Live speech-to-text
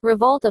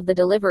Revolt of the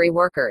delivery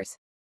workers.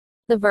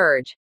 The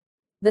Verge.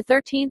 The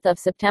 13th of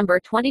September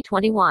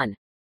 2021.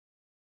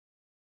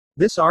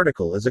 This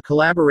article is a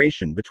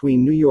collaboration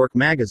between New York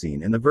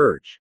Magazine and The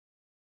Verge.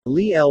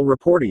 Lee L.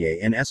 Reportier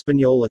and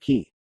Español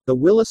aquí. The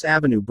Willis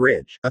Avenue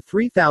Bridge, a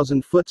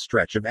 3,000-foot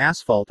stretch of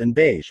asphalt and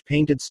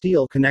beige-painted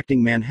steel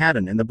connecting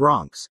Manhattan and the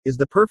Bronx, is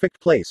the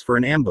perfect place for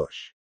an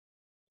ambush.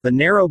 The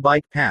narrow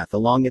bike path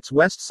along its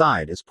west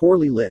side is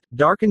poorly lit.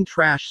 Darkened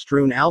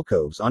trash-strewn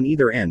alcoves on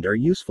either end are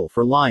useful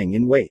for lying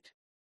in wait.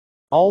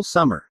 All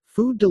summer,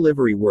 food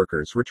delivery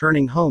workers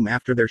returning home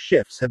after their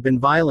shifts have been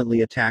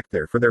violently attacked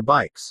there for their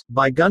bikes,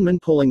 by gunmen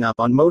pulling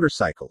up on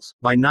motorcycles,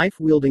 by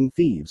knife-wielding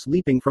thieves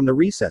leaping from the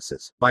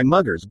recesses, by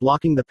muggers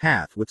blocking the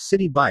path with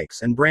city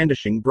bikes and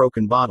brandishing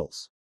broken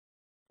bottles.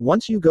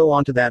 Once you go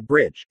onto that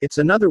bridge, it's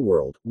another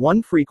world,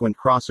 one frequent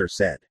crosser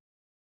said.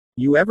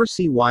 You ever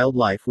see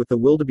wildlife with the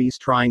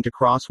wildebeest trying to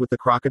cross with the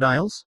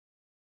crocodiles?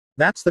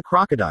 That's the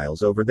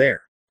crocodiles over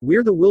there.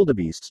 We're the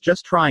wildebeests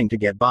just trying to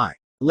get by.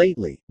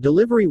 Lately,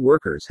 delivery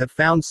workers have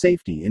found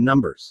safety in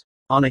numbers.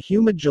 On a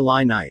humid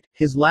July night,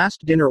 his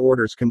last dinner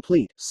orders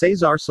complete,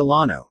 Cesar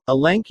Solano, a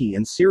lanky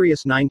and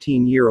serious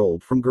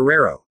 19-year-old from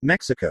Guerrero,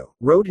 Mexico,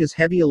 rode his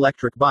heavy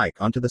electric bike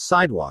onto the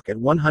sidewalk at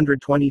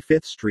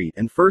 125th Street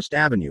and 1st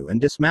Avenue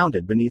and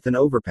dismounted beneath an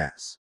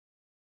overpass.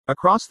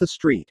 Across the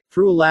street,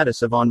 through a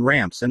lattice of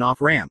on-ramps and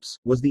off-ramps,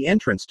 was the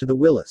entrance to the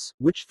Willis,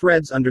 which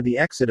threads under the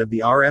exit of the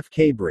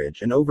RFK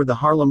Bridge and over the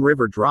Harlem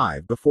River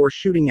Drive before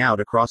shooting out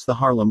across the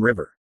Harlem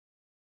River.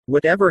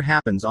 Whatever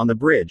happens on the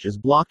bridge is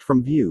blocked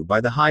from view by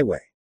the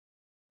highway.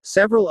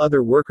 Several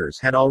other workers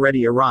had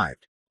already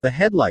arrived. The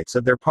headlights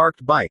of their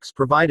parked bikes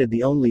provided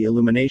the only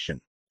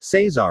illumination.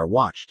 Cesar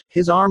watched,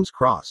 his arms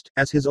crossed,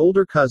 as his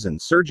older cousin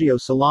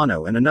Sergio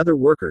Solano and another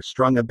worker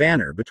strung a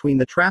banner between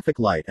the traffic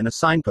light and a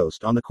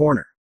signpost on the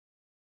corner.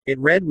 It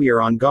read, "We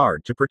are on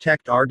guard to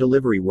protect our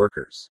delivery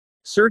workers."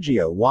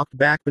 Sergio walked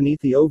back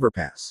beneath the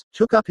overpass,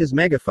 took up his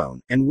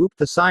megaphone, and whooped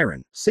the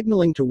siren,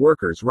 signaling to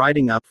workers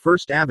riding up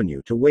 1st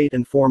Avenue to wait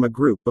and form a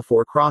group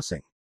before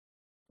crossing.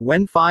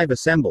 When 5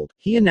 assembled,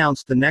 he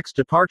announced the next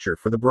departure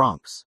for the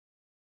Bronx.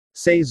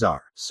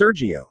 Cesar,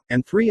 Sergio,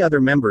 and 3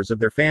 other members of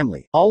their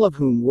family, all of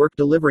whom work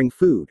delivering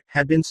food,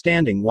 had been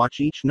standing watch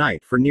each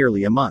night for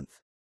nearly a month.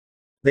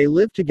 They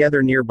lived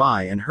together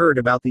nearby and heard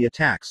about the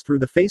attacks through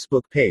the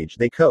Facebook page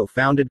they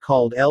co-founded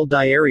called El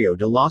Diario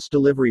de los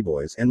Delivery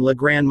Boys en La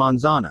Gran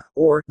Manzana,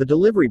 or The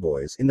Delivery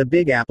Boys in the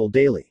Big Apple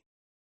Daily.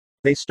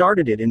 They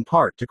started it in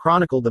part to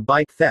chronicle the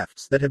bike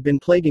thefts that have been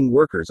plaguing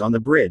workers on the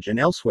bridge and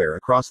elsewhere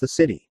across the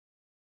city.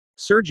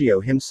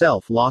 Sergio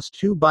himself lost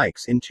 2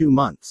 bikes in 2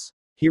 months.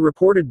 He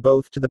reported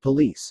both to the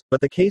police,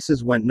 but the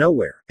cases went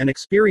nowhere, an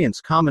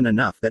experience common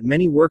enough that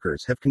many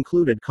workers have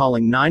concluded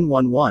calling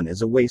 911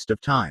 is a waste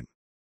of time.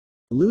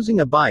 Losing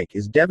a bike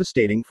is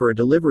devastating for a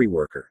delivery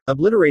worker,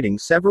 obliterating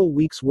several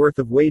weeks' worth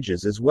of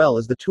wages as well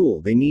as the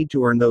tool they need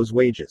to earn those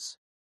wages.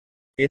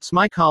 "It's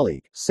my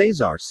colleague,"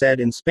 Cesar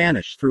said in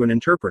Spanish through an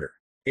interpreter.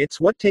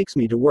 "It's what takes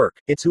me to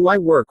work, it's who I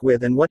work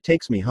with and what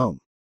takes me home."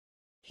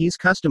 He's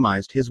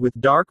customized his with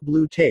dark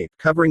blue tape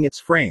covering its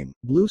frame,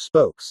 blue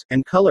spokes,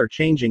 and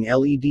color-changing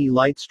LED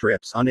light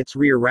strips on its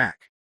rear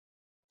rack.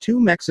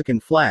 2 Mexican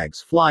flags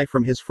fly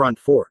from his front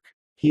fork.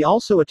 He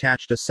also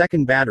attached a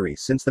second battery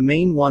since the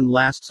main one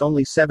lasts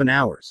only 7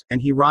 hours,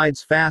 and he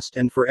rides fast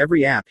and for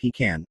every app he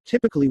can,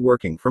 typically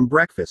working from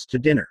breakfast to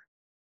dinner.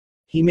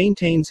 He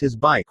maintains his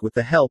bike with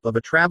the help of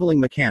a traveling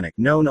mechanic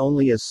known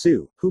only as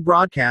Sue, who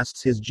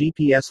broadcasts his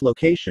GPS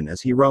location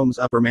as he roams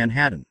Upper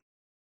Manhattan.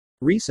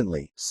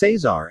 Recently,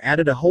 Cesar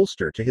added a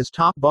holster to his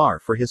top bar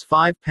for his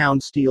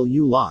 5-pound steel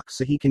U-lock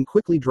so he can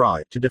quickly draw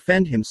it to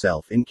defend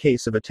himself in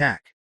case of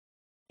attack.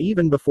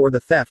 Even before the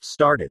theft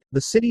started, the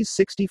city's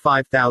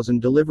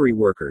 65,000 delivery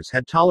workers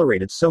had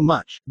tolerated so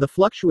much: the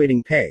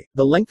fluctuating pay,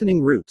 the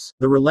lengthening routes,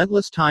 the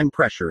relentless time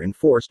pressure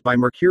enforced by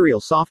mercurial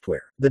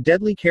software, the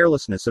deadly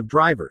carelessness of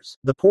drivers,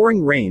 the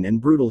pouring rain and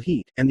brutal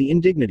heat, and the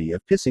indignity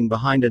of pissing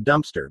behind a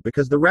dumpster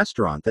because the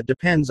restaurant that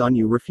depends on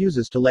you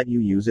refuses to let you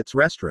use its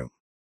restroom.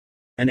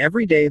 And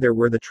every day there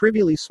were the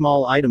trivially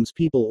small items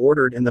people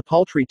ordered and the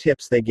paltry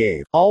tips they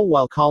gave, all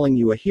while calling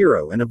you a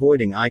hero and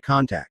avoiding eye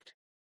contact.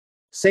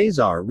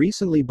 Cesar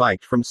recently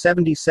biked from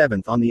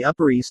 77th on the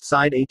Upper East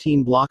Side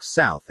 18 blocks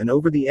south and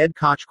over the Ed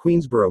Koch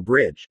Queensboro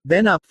Bridge,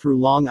 then up through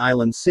Long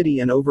Island City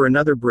and over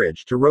another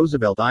bridge to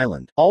Roosevelt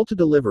Island, all to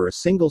deliver a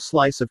single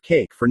slice of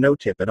cake for no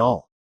tip at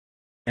all.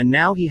 And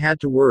now he had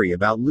to worry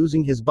about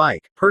losing his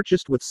bike,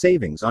 purchased with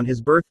savings on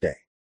his birthday.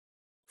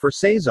 For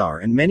Cesar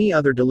and many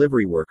other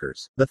delivery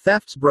workers, the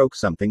thefts broke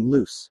something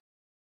loose.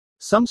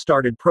 Some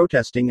started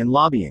protesting and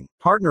lobbying,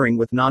 partnering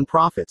with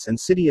nonprofits and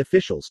city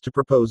officials to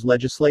propose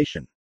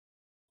legislation.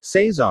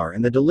 Cesar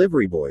and the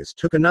delivery boys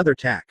took another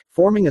tack,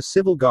 forming a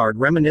civil guard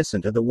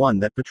reminiscent of the one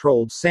that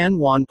patrolled San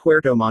Juan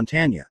Puerto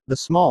Montana, the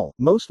small,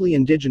 mostly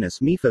indigenous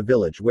Mifa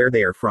village where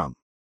they are from.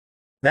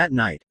 That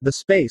night, the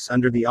space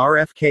under the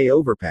RFK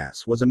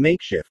overpass was a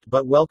makeshift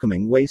but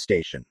welcoming way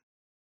station.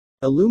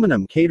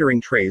 Aluminum catering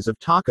trays of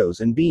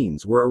tacos and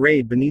beans were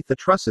arrayed beneath the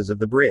trusses of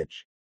the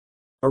bridge.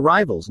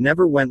 Arrivals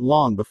never went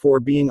long before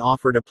being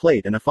offered a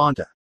plate and a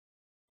Fanta.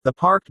 The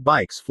parked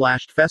bikes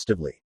flashed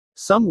festively.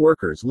 Some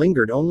workers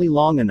lingered only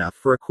long enough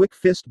for a quick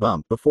fist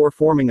bump before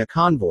forming a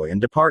convoy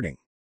and departing.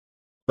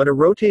 But a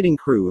rotating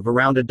crew of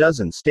around a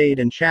dozen stayed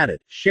and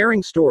chatted,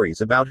 sharing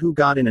stories about who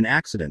got in an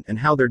accident and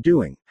how they're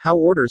doing, how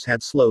orders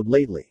had slowed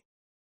lately.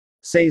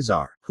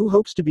 Cesar, who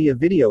hopes to be a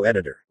video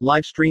editor,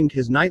 live-streamed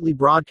his nightly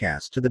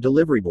broadcast to the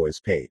Delivery Boys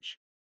page.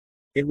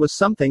 It was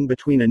something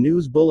between a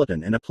news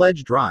bulletin and a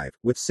pledge drive,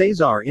 with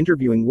Cesar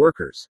interviewing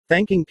workers,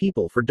 thanking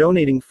people for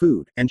donating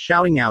food, and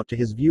shouting out to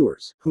his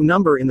viewers, who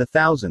number in the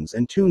thousands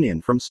and tune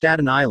in from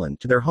Staten Island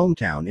to their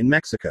hometown in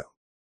Mexico.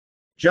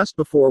 Just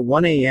before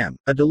 1 a.m.,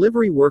 a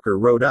delivery worker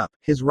rode up,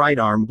 his right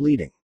arm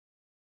bleeding.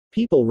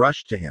 People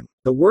rushed to him.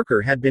 The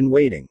worker had been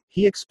waiting,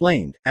 he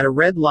explained, at a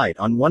red light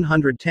on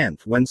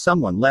 110th when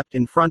someone leapt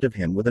in front of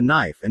him with a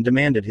knife and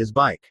demanded his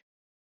bike.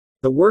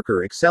 The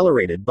worker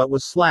accelerated but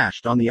was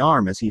slashed on the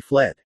arm as he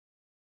fled.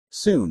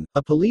 Soon,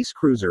 a police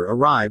cruiser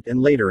arrived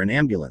and later an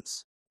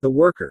ambulance. The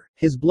worker,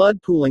 his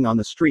blood pooling on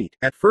the street,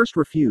 at first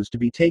refused to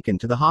be taken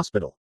to the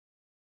hospital.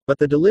 But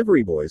the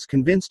delivery boys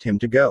convinced him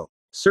to go.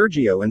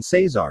 Sergio and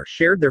Cesar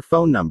shared their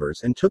phone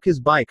numbers and took his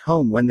bike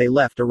home when they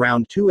left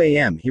around 2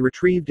 a.m. He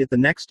retrieved it the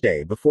next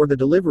day before the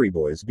delivery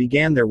boys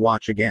began their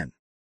watch again.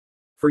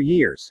 For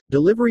years,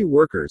 delivery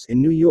workers in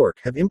New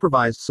York have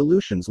improvised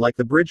solutions like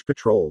the bridge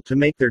patrol to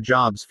make their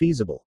jobs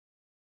feasible.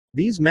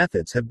 These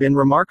methods have been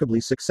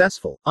remarkably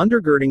successful,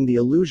 undergirding the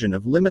illusion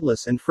of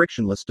limitless and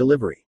frictionless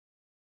delivery.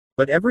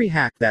 But every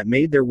hack that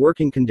made their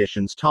working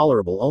conditions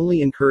tolerable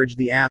only encouraged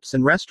the apps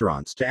and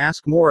restaurants to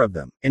ask more of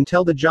them,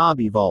 until the job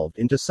evolved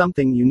into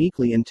something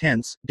uniquely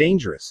intense,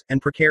 dangerous,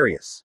 and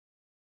precarious.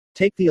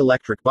 Take the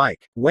electric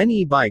bike. When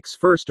e-bikes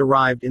first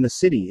arrived in the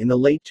city in the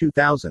late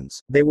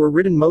 2000s, they were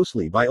ridden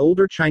mostly by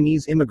older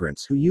Chinese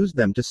immigrants who used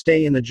them to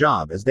stay in the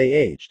job as they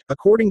aged,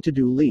 according to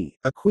Du Li,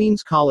 a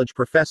Queens College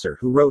professor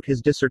who wrote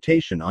his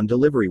dissertation on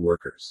delivery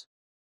workers.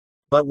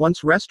 But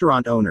once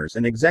restaurant owners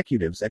and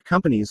executives at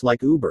companies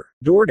like Uber,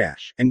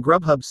 DoorDash, and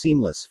Grubhub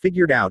Seamless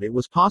figured out it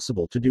was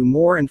possible to do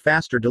more and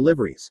faster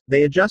deliveries,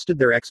 they adjusted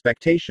their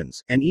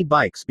expectations, and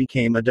e-bikes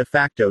became a de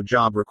facto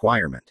job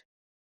requirement.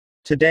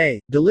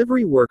 Today,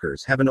 delivery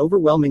workers have an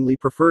overwhelmingly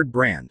preferred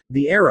brand,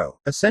 the Aero,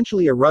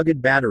 essentially a rugged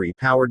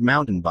battery-powered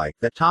mountain bike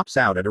that tops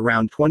out at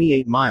around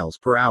 28 miles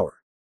per hour.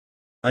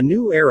 A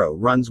new Aero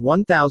runs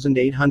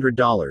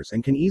 $1,800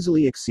 and can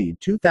easily exceed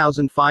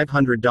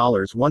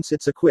 $2,500 once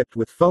it's equipped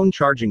with phone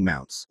charging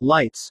mounts,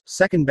 lights,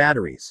 second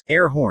batteries,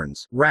 air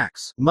horns,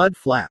 racks, mud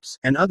flaps,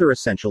 and other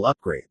essential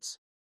upgrades.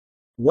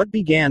 What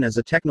began as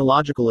a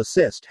technological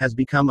assist has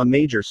become a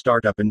major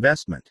startup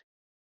investment.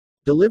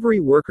 Delivery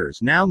workers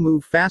now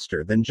move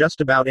faster than just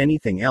about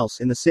anything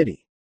else in the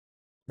city.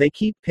 They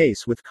keep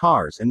pace with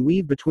cars and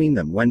weave between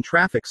them when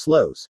traffic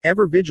slows,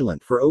 ever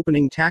vigilant for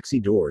opening taxi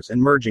doors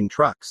and merging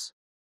trucks.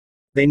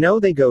 They know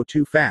they go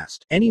too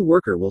fast, any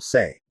worker will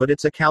say, but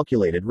it's a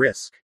calculated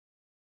risk.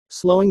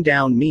 Slowing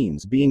down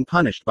means being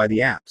punished by the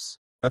apps.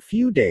 A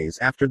few days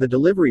after the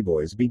delivery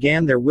boys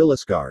began their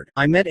Willis Guard,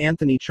 I met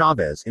Anthony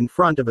Chavez in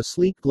front of a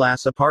sleek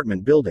glass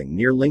apartment building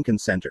near Lincoln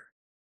Center.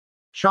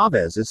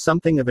 Chavez is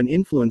something of an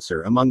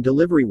influencer among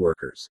delivery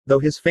workers, though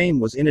his fame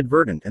was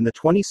inadvertent and the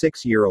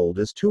 26-year-old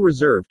is too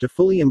reserved to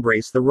fully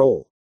embrace the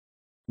role.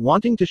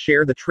 Wanting to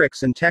share the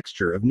tricks and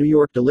texture of New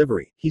York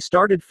delivery, he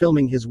started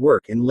filming his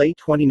work in late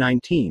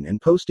 2019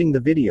 and posting the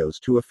videos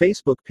to a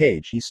Facebook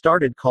page he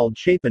started called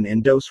Chapin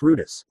en dos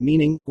ruedas,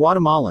 meaning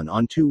Guatemalan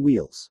on two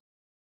wheels.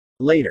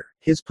 Later,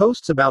 his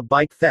posts about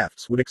bike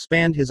thefts would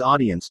expand his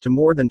audience to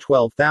more than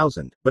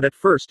 12,000, but at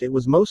first it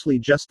was mostly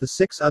just the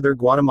 6 other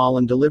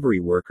Guatemalan delivery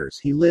workers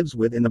he lives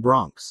with in the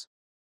Bronx.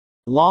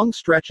 Long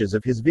stretches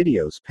of his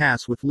videos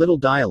pass with little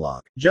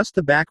dialogue, just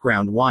the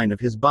background whine of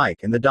his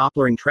bike and the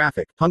Dopplering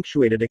traffic,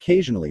 punctuated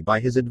occasionally by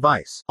his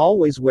advice: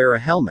 always wear a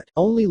helmet,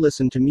 only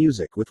listen to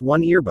music with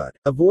one earbud,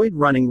 avoid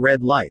running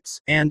red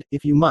lights, and,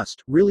 if you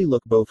must, really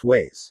look both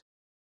ways.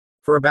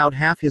 For about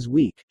half his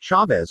week,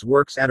 Chavez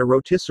works at a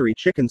rotisserie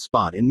chicken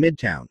spot in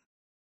Midtown.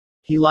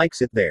 He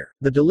likes it there.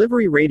 The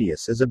delivery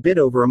radius is a bit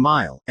over a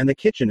mile, and the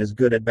kitchen is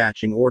good at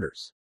batching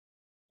orders.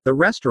 The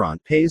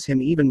restaurant pays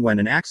him even when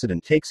an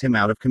accident takes him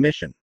out of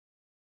commission.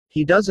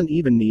 He doesn't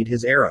even need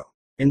his Aero.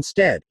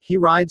 Instead, he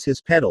rides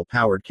his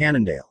pedal-powered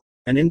Cannondale.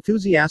 An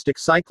enthusiastic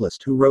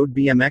cyclist who rode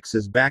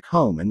BMXs back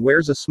home and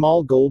wears a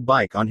small gold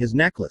bike on his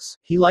necklace,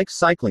 he likes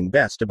cycling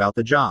best about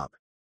the job.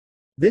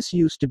 This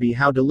used to be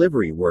how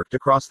delivery worked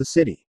across the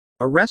city.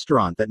 A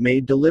restaurant that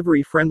made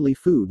delivery-friendly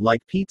food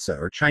like pizza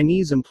or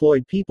Chinese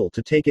employed people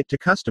to take it to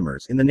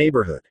customers in the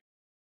neighborhood.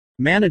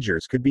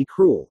 Managers could be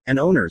cruel, and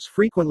owners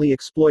frequently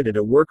exploited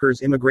a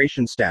worker's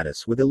immigration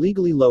status with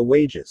illegally low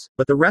wages,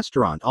 but the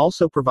restaurant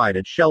also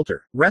provided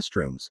shelter,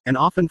 restrooms, and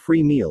often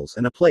free meals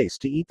and a place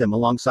to eat them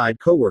alongside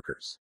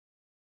coworkers.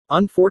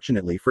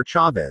 Unfortunately for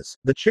Chavez,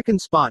 the chicken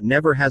spot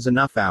never has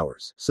enough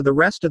hours, so the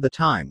rest of the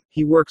time,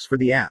 he works for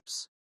the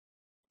apps.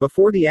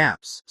 Before the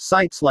apps,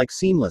 sites like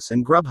Seamless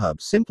and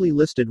Grubhub simply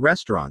listed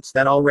restaurants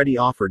that already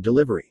offered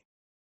delivery.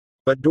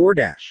 But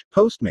DoorDash,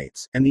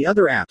 Postmates, and the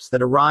other apps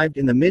that arrived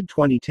in the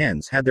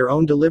mid-2010s had their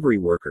own delivery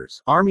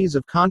workers, armies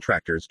of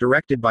contractors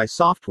directed by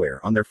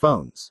software on their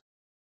phones.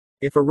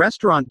 If a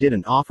restaurant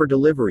didn't offer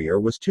delivery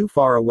or was too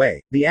far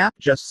away, the app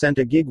just sent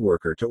a gig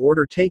worker to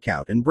order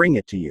takeout and bring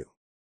it to you.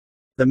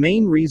 The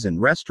main reason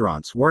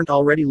restaurants weren't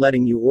already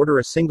letting you order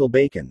a single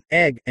bacon,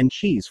 egg, and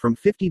cheese from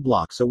 50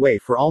 blocks away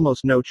for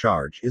almost no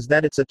charge is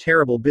that it's a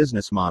terrible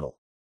business model.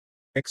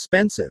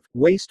 Expensive,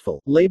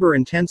 wasteful,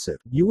 labor-intensive,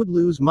 you would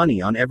lose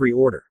money on every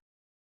order.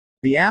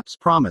 The apps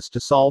promise to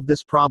solve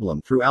this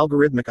problem through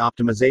algorithmic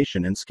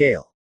optimization and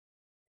scale.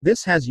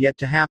 This has yet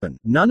to happen.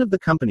 None of the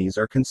companies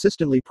are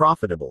consistently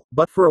profitable,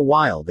 but for a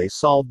while they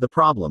solved the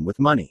problem with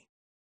money.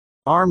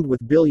 Armed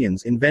with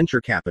billions in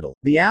venture capital,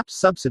 the apps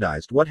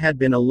subsidized what had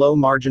been a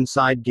low-margin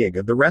side gig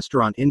of the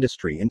restaurant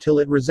industry until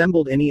it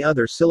resembled any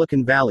other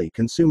Silicon Valley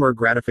consumer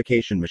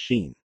gratification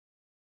machine.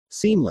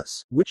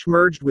 Seamless, which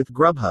merged with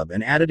Grubhub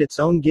and added its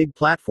own gig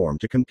platform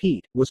to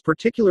compete, was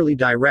particularly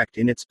direct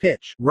in its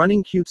pitch,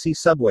 running cutesy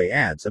Subway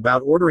ads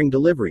about ordering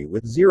delivery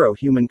with zero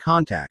human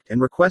contact and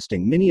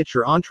requesting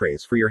miniature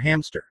entrees for your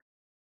hamster.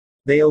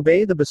 They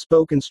obey the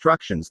bespoke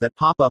instructions that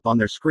pop up on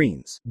their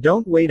screens.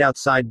 Don't wait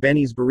outside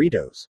Benny's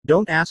Burritos.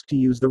 Don't ask to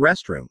use the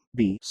restroom.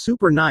 Be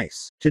super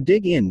nice to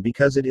dig in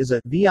because it is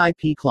a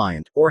VIP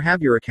client, or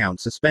have your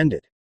account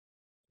suspended.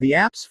 The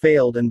apps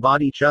failed and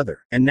bought each other,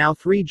 and now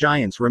three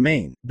giants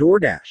remain: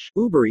 DoorDash,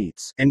 Uber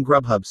Eats, and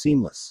Grubhub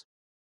Seamless.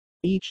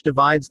 Each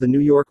divides the New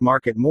York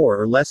market more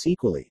or less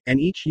equally, and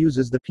each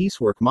uses the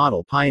piecework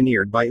model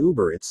pioneered by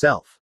Uber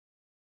itself.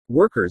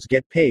 Workers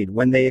get paid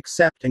when they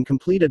accept and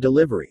complete a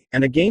delivery,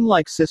 and a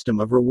game-like system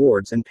of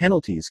rewards and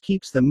penalties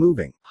keeps them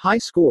moving: high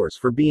scores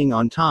for being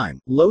on time,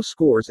 low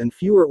scores and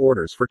fewer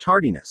orders for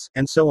tardiness,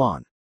 and so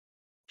on.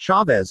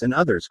 Chavez and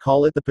others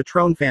call it the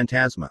Patron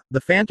Phantasma,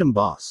 the phantom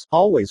boss,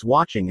 always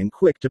watching and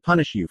quick to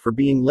punish you for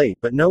being late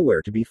but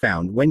nowhere to be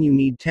found when you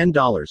need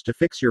 $10 to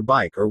fix your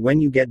bike or when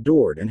you get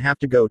doored and have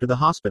to go to the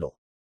hospital.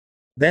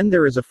 Then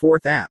there is a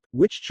fourth app,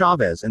 which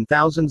Chavez and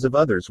thousands of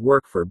others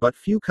work for but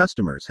few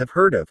customers have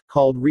heard of,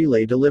 called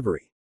Relay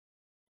Delivery.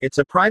 It's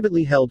a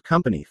privately held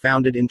company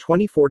founded in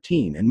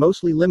 2014 and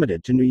mostly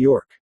limited to New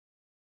York.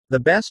 The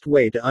best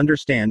way to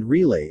understand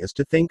Relay is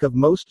to think of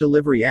most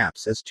delivery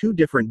apps as two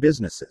different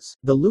businesses: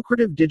 the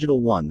lucrative digital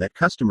one that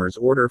customers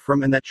order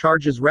from and that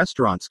charges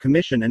restaurants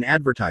commission and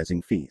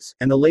advertising fees,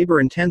 and the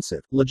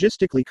labor-intensive,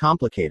 logistically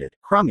complicated,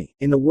 crummy,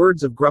 in the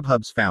words of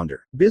Grubhub's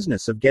founder,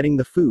 business of getting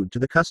the food to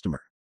the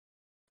customer.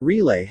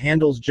 Relay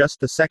handles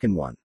just the second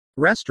one.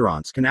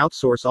 Restaurants can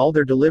outsource all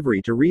their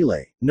delivery to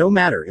Relay, no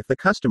matter if the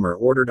customer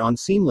ordered on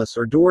Seamless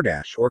or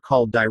DoorDash or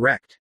called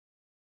direct.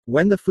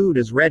 When the food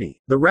is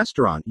ready, the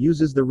restaurant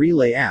uses the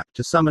Relay app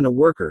to summon a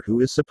worker who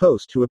is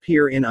supposed to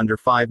appear in under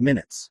 5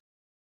 minutes.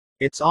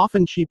 It's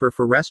often cheaper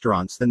for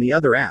restaurants than the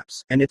other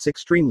apps, and it's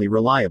extremely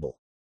reliable.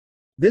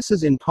 This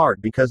is in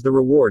part because the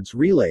rewards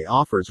Relay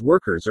offers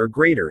workers are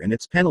greater and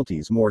its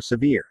penalties more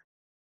severe.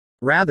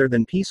 Rather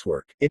than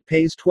piecework, it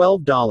pays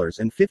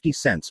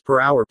 $12.50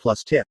 per hour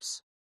plus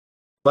tips.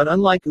 But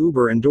unlike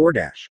Uber and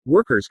DoorDash,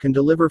 workers can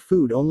deliver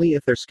food only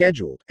if they're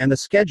scheduled, and the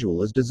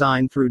schedule is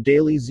designed through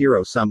daily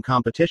zero-sum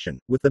competition,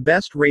 with the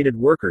best-rated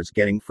workers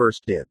getting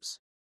first dibs.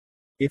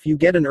 If you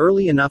get an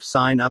early enough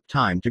sign-up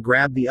time to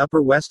grab the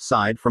Upper West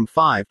Side from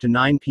 5 to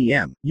 9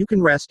 p.m., you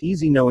can rest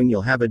easy knowing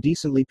you'll have a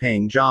decently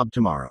paying job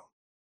tomorrow.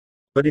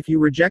 But if you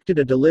rejected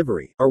a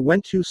delivery, or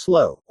went too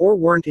slow, or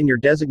weren't in your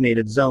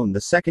designated zone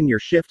the second your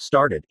shift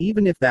started,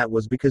 even if that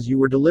was because you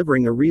were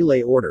delivering a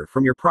Relay order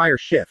from your prior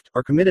shift,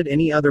 or committed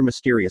any other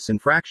mysterious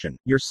infraction,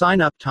 your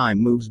sign-up time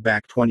moves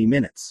back 20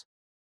 minutes.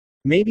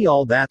 Maybe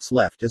all that's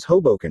left is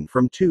Hoboken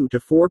from 2 to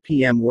 4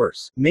 p.m.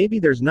 Worse, maybe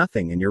there's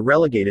nothing and you're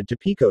relegated to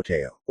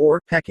Picoteo, or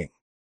Peking.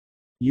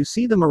 You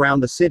see them around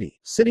the city,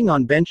 sitting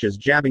on benches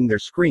jabbing their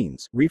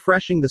screens,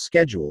 refreshing the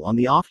schedule on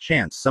the off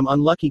chance some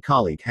unlucky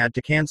colleague had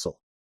to cancel.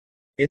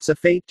 It's a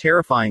fate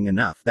terrifying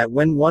enough that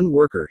when one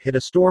worker hit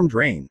a storm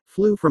drain,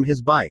 flew from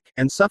his bike,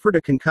 and suffered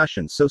a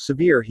concussion so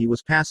severe he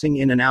was passing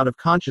in and out of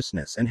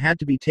consciousness and had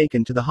to be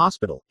taken to the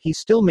hospital, he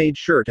still made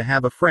sure to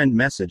have a friend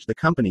message the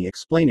company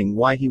explaining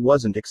why he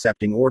wasn't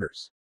accepting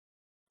orders.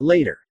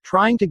 Later,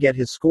 trying to get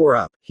his score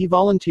up, he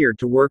volunteered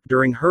to work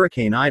during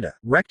Hurricane Ida,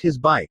 wrecked his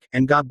bike,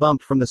 and got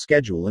bumped from the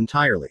schedule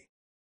entirely.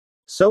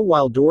 So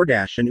while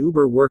DoorDash and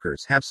Uber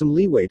workers have some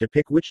leeway to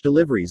pick which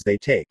deliveries they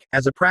take,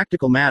 as a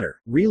practical matter,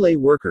 Relay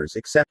workers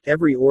accept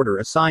every order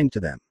assigned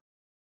to them.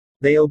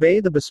 They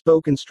obey the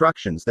bespoke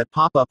instructions that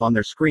pop up on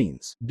their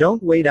screens: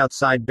 don't wait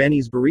outside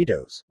Benny's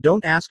Burritos,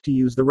 don't ask to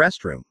use the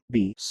restroom,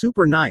 be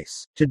super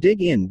nice to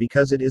dig in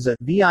because it is a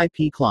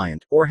VIP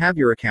client, or have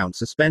your account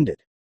suspended.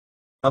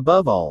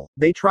 Above all,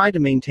 they try to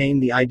maintain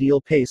the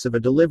ideal pace of a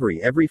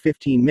delivery every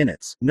 15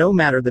 minutes, no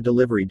matter the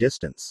delivery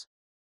distance.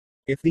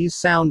 If these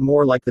sound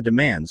more like the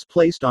demands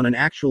placed on an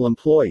actual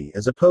employee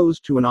as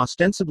opposed to an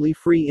ostensibly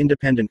free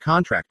independent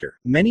contractor,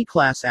 many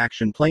class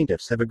action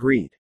plaintiffs have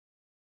agreed.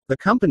 The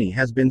company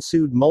has been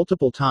sued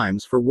multiple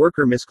times for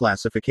worker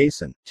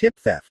misclassification, tip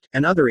theft,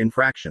 and other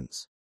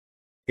infractions.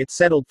 It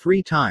settled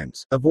 3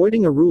 times,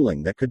 avoiding a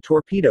ruling that could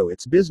torpedo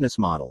its business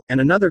model, and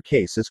another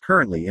case is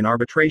currently in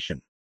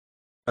arbitration.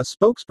 A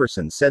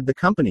spokesperson said the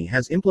company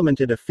has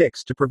implemented a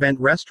fix to prevent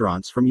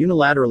restaurants from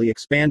unilaterally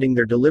expanding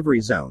their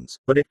delivery zones,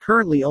 but it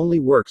currently only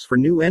works for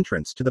new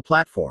entrants to the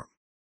platform.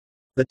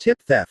 The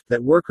tip theft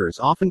that workers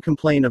often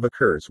complain of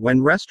occurs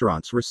when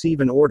restaurants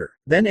receive an order,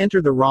 then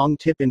enter the wrong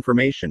tip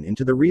information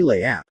into the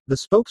Relay app, the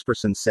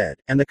spokesperson said,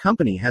 and the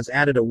company has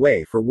added a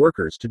way for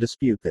workers to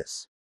dispute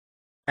this.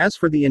 As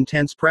for the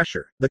intense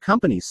pressure, the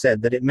company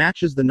said that it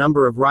matches the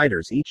number of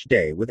riders each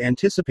day with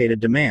anticipated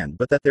demand,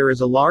 but that there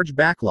is a large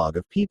backlog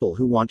of people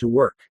who want to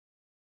work.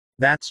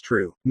 That's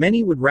true.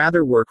 Many would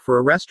rather work for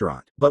a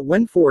restaurant, but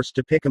when forced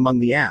to pick among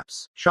the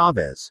apps,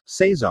 Chavez,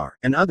 Cesar,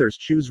 and others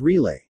choose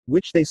Relay,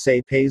 which they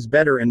say pays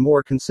better and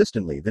more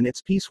consistently than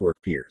its piecework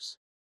peers.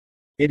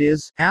 It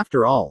is,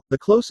 after all, the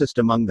closest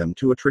among them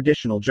to a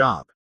traditional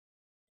job.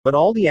 But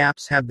all the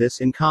apps have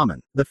this in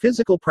common: the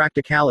physical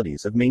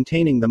practicalities of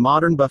maintaining the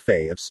modern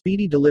buffet of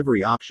speedy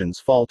delivery options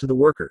fall to the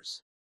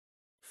workers.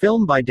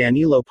 Film by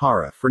Danilo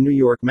Parra for New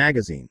York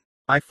Magazine.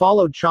 I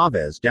followed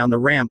Chavez down the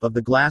ramp of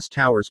the Glass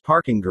Towers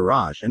parking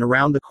garage and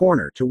around the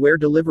corner to where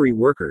delivery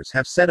workers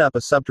have set up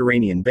a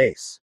subterranean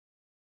base.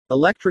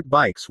 Electric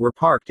bikes were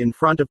parked in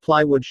front of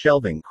plywood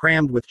shelving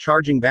crammed with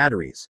charging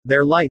batteries,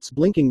 their lights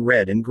blinking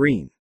red and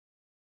green.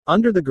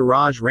 Under the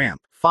garage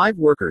ramp, 5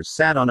 workers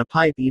sat on a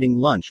pipe eating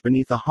lunch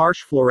beneath a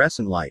harsh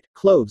fluorescent light,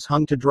 clothes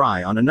hung to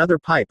dry on another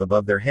pipe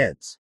above their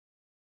heads.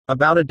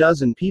 About a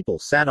dozen people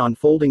sat on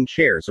folding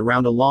chairs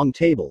around a long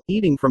table,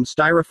 eating from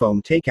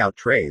styrofoam takeout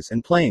trays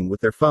and playing with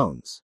their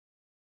phones.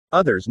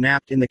 Others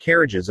napped in the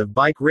carriages of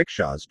bike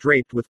rickshaws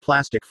draped with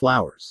plastic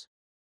flowers.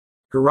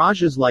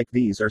 Garages like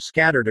these are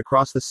scattered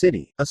across the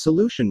city, a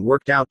solution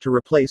worked out to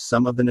replace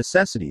some of the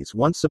necessities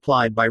once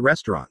supplied by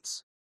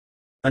restaurants.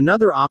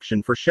 Another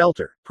option for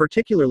shelter,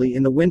 particularly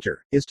in the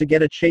winter, is to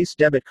get a Chase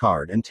debit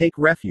card and take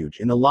refuge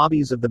in the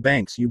lobbies of the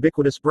bank's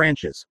ubiquitous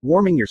branches,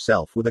 warming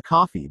yourself with a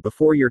coffee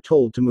before you're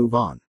told to move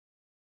on.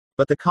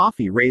 But the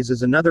coffee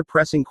raises another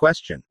pressing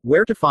question: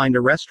 where to find a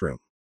restroom?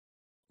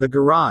 The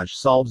garage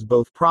solves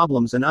both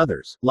problems and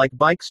others, like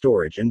bike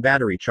storage and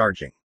battery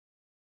charging.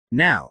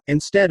 Now,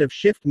 instead of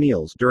shift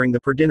meals during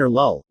the per-dinner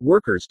lull,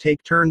 workers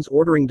take turns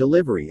ordering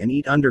delivery and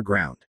eat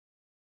underground.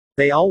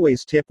 They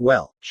always tip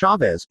well.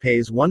 Chavez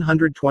pays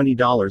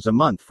 $120 a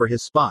month for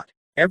his spot.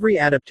 Every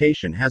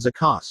adaptation has a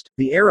cost,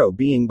 the Arrow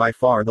being by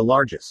far the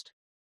largest.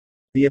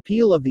 The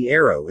appeal of the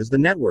Arrow is the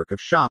network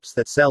of shops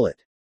that sell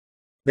it.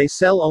 They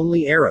sell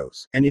only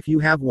Arrows, and if you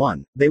have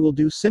one, they will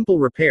do simple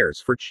repairs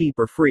for cheap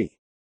or free.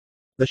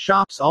 The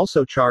shops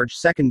also charge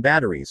second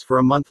batteries for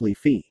a monthly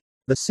fee.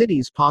 The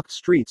city's pocked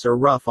streets are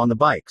rough on the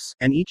bikes,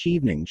 and each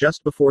evening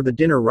just before the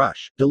dinner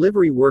rush,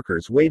 delivery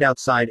workers wait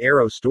outside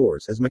Arrow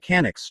stores as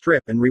mechanics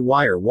strip and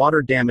rewire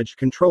water-damaged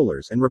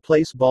controllers and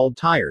replace bald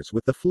tires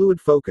with the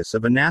fluid focus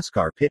of a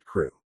NASCAR pit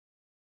crew.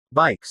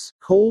 Bikes,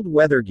 cold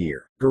weather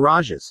gear,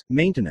 garages,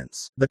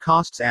 maintenance, the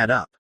costs add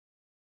up.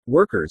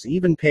 Workers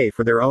even pay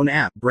for their own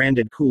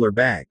app-branded cooler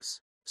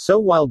bags. So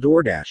while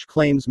DoorDash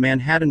claims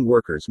Manhattan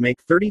workers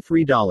make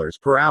 $33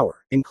 per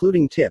hour,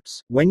 including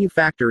tips, when you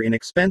factor in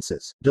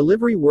expenses,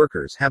 delivery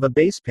workers have a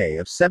base pay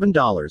of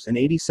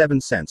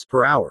 $7.87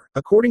 per hour,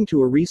 according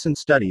to a recent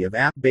study of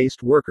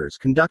app-based workers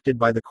conducted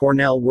by the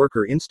Cornell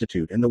Worker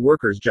Institute and the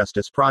Workers'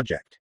 Justice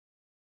Project.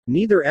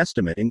 Neither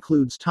estimate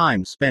includes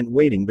time spent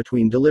waiting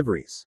between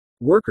deliveries.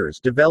 Workers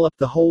developed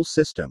the whole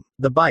system: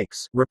 the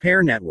bikes,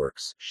 repair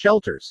networks,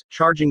 shelters,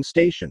 charging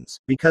stations,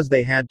 because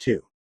they had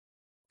to.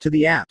 To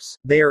the apps,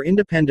 they are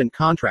independent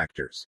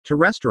contractors. To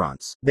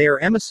restaurants, they are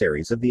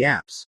emissaries of the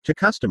apps. To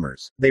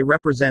customers, they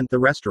represent the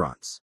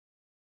restaurants.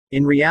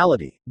 In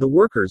reality, the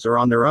workers are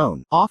on their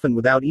own, often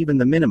without even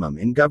the minimum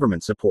in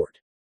government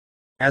support.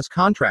 As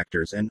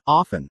contractors and,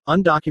 often,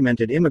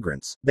 undocumented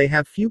immigrants, they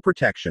have few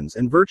protections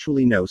and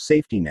virtually no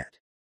safety net.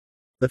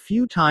 The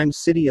few times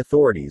city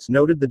authorities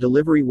noted the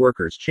delivery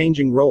workers'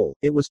 changing role,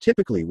 it was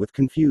typically with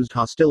confused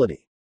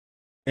hostility.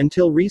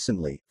 Until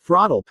recently,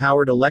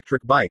 throttle-powered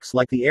electric bikes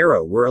like the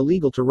Arrow were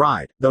illegal to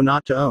ride, though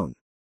not to own.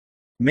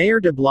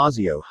 Mayor de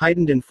Blasio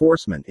heightened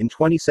enforcement in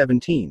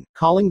 2017,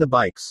 calling the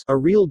bikes a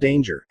real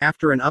danger,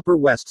 after an Upper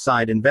West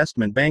Side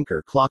investment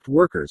banker clocked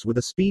workers with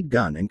a speed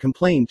gun and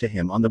complained to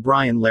him on The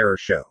Brian Lehrer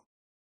Show.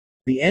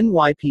 The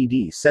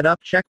NYPD set up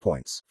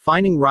checkpoints,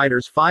 fining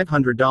riders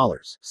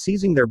 $500,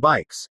 seizing their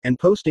bikes, and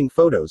posting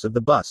photos of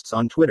the busts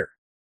on Twitter.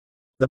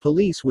 The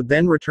police would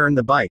then return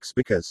the bikes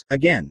because,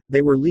 again,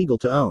 they were legal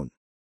to own.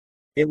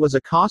 It was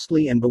a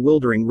costly and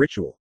bewildering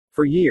ritual.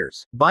 For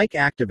years, bike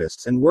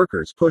activists and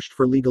workers pushed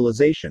for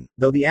legalization,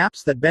 though the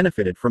apps that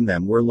benefited from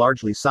them were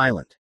largely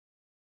silent.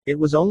 It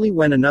was only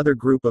when another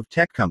group of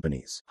tech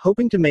companies,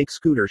 hoping to make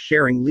scooter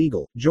sharing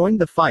legal,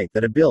 joined the fight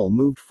that a bill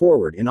moved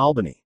forward in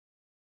Albany.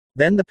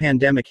 Then the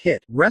pandemic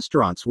hit,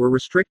 restaurants were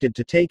restricted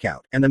to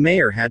takeout, and the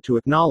mayor had to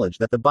acknowledge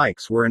that the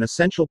bikes were an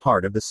essential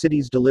part of the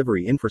city's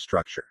delivery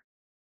infrastructure.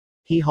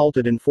 He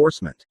halted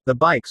enforcement. The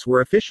bikes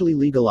were officially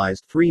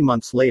legalized 3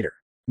 months later.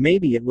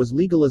 Maybe it was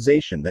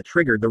legalization that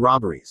triggered the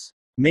robberies.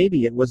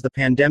 Maybe it was the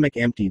pandemic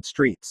emptied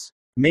streets.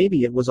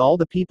 Maybe it was all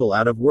the people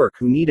out of work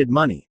who needed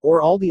money,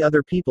 or all the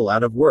other people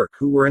out of work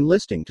who were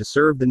enlisting to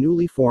serve the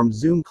newly formed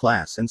Zoom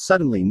class and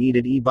suddenly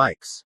needed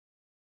e-bikes.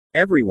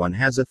 Everyone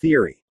has a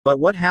theory. But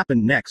what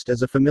happened next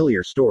is a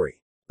familiar story.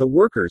 The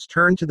workers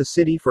turned to the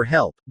city for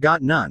help,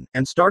 got none,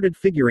 and started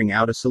figuring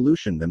out a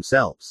solution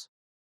themselves.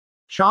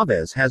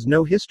 Chavez has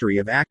no history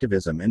of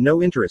activism and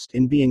no interest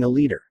in being a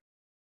leader.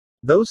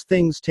 Those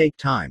things take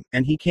time,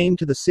 and he came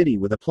to the city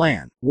with a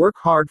plan: work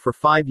hard for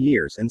 5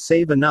 years and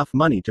save enough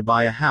money to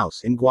buy a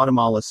house in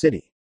Guatemala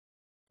City.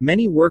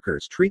 Many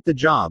workers treat the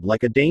job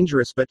like a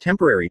dangerous but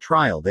temporary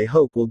trial they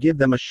hope will give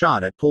them a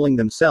shot at pulling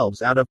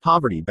themselves out of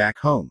poverty back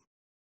home.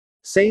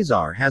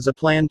 Cesar has a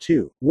plan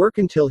too: work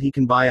until he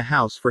can buy a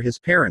house for his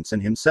parents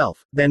and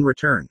himself, then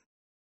return.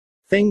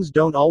 Things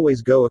don't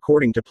always go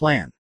according to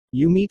plan.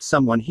 You meet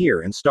someone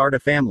here and start a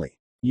family.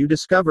 You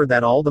discover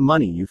that all the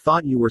money you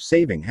thought you were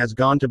saving has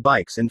gone to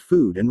bikes and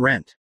food and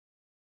rent.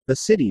 The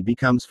city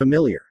becomes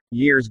familiar.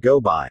 Years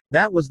go by.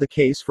 That was the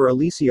case for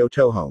Alicio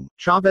Tohome,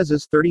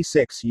 Chavez's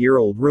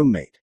 36-year-old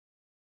roommate.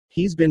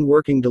 He's been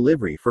working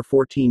delivery for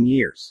 14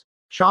 years.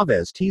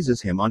 Chavez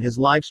teases him on his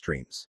live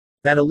streams.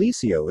 That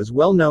Alicio is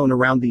well known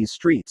around these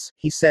streets,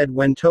 he said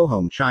when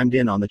Tohome chimed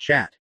in on the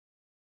chat.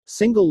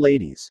 Single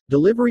ladies,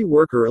 delivery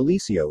worker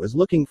Alicio is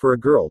looking for a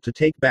girl to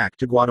take back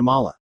to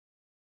Guatemala.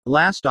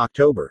 Last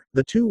October,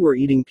 the two were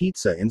eating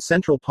pizza in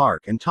Central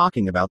Park and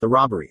talking about the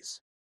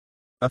robberies.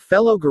 A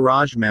fellow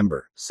garage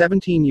member,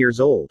 17 years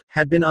old,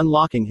 had been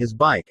unlocking his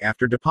bike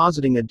after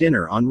depositing a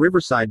dinner on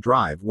Riverside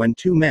Drive when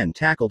two men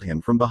tackled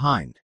him from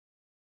behind.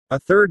 A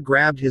third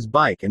grabbed his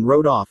bike and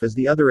rode off as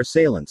the other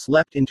assailants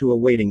leapt into a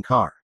waiting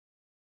car.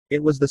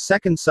 It was the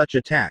second such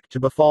attack to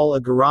befall a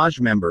garage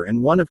member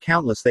and one of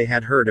countless they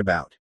had heard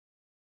about.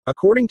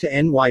 According to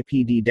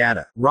NYPD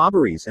data,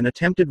 robberies and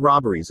attempted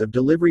robberies of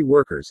delivery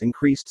workers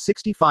increased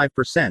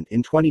 65%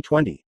 in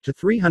 2020 to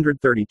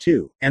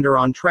 332, and are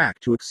on track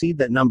to exceed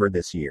that number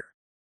this year.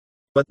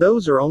 But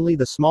those are only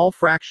the small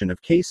fraction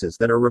of cases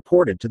that are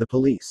reported to the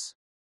police.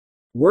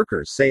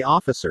 Workers say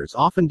officers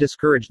often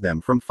discouraged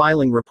them from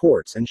filing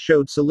reports and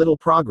showed so little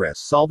progress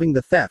solving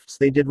the thefts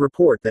they did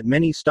report that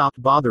many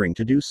stopped bothering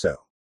to do so.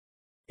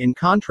 In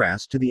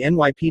contrast to the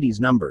NYPD's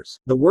numbers,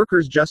 the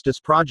Workers' Justice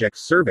Project's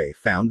survey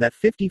found that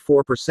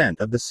 54%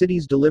 of the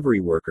city's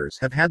delivery workers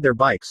have had their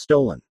bikes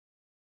stolen.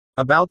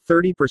 About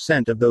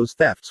 30% of those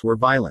thefts were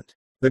violent.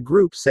 The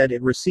group said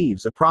it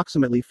receives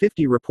approximately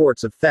 50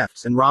 reports of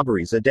thefts and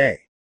robberies a day.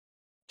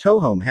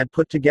 Tohome had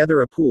put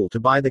together a pool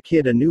to buy the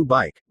kid a new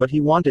bike, but he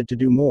wanted to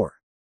do more.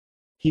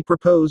 He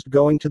proposed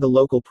going to the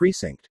local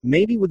precinct,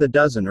 maybe with a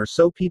dozen or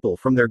so people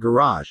from their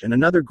garage and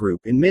another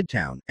group in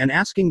Midtown, and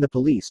asking the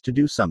police to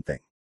do something.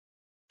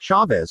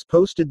 Chavez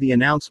posted the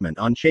announcement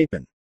on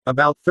Chapin.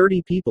 About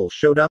 30 people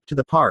showed up to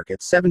the park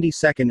at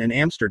 72nd and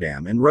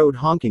Amsterdam and rode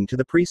honking to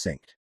the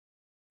precinct.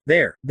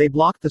 There, they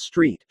blocked the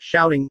street,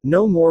 shouting,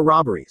 "No more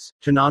robberies,"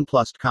 to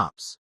nonplussed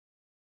cops.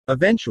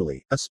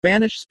 Eventually, a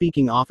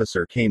Spanish-speaking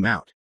officer came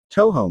out.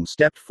 Tohome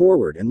stepped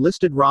forward and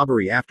listed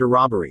robbery after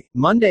robbery: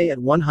 Monday at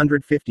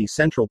 150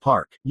 Central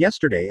Park,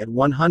 yesterday at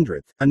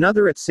 100th,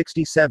 another at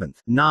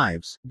 67th,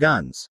 knives,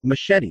 guns,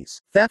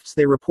 machetes, thefts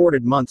they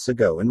reported months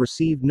ago and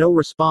received no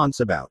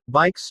response about,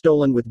 bikes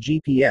stolen with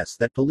GPS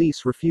that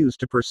police refused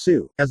to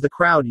pursue, as the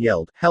crowd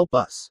yelled, "Help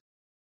us."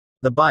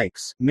 The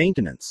bikes,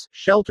 maintenance,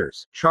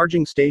 shelters,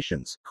 charging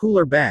stations,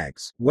 cooler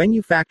bags, when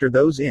you factor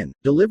those in,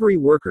 delivery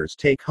workers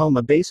take home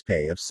a base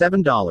pay of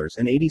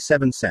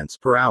 $7.87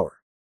 per hour.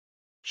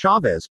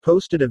 Chavez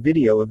posted a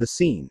video of the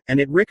scene, and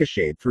it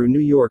ricocheted through New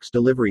York's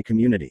delivery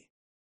community.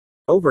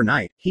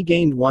 Overnight, he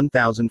gained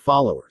 1,000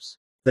 followers.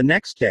 The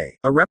next day,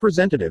 a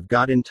representative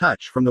got in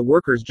touch from the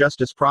Workers'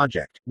 Justice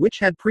Project, which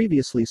had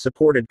previously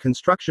supported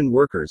construction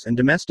workers and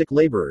domestic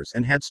laborers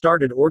and had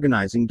started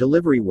organizing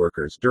delivery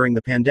workers during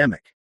the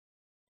pandemic.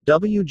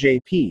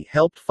 WJP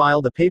helped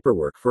file the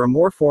paperwork for a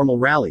more formal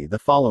rally the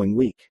following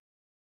week.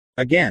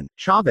 Again,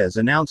 Chavez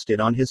announced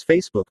it on his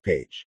Facebook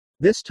page.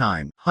 This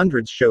time,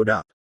 hundreds showed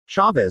up.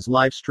 Chavez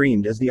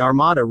live-streamed as the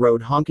Armada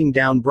rode honking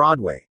down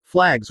Broadway,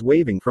 flags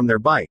waving from their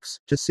bikes,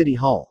 to City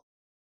Hall.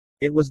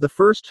 It was the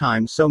first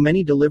time so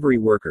many delivery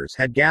workers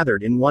had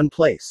gathered in one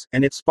place,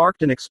 and it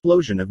sparked an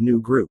explosion of new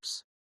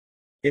groups.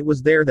 It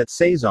was there that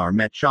Cesar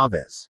met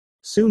Chavez.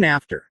 Soon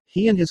after,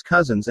 he and his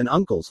cousins and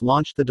uncles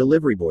launched the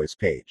Delivery Boys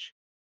page.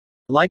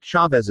 Like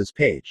Chavez's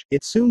page,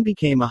 it soon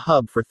became a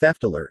hub for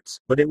theft alerts,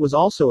 but it was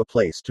also a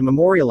place to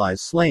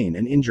memorialize slain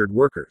and injured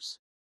workers.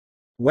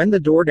 When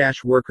the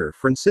DoorDash worker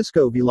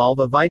Francisco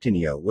Villalba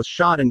Vitinho was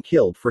shot and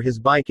killed for his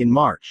bike in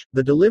March,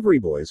 the Delivery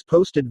Boys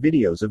posted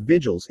videos of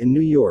vigils in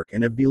New York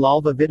and of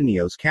Villalba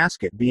Vitinho's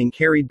casket being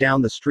carried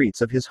down the streets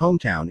of his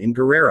hometown in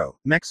Guerrero,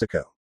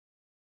 Mexico.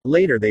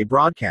 Later they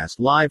broadcast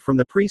live from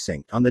the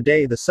precinct on the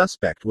day the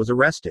suspect was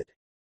arrested.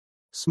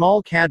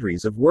 Small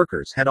cadres of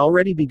workers had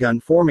already begun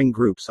forming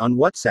groups on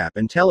WhatsApp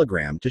and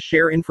Telegram to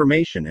share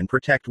information and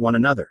protect one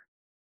another.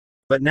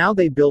 But now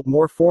they built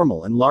more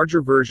formal and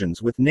larger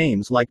versions with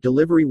names like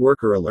Delivery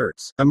Worker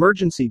Alerts,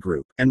 Emergency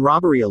Group, and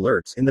Robbery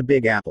Alerts in the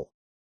Big Apple.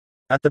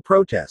 At the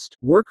protest,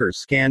 workers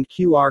scanned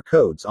QR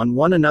codes on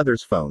one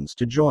another's phones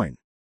to join.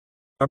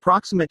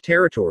 Approximate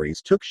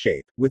territories took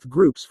shape, with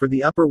groups for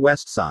the Upper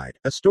West Side,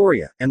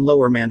 Astoria, and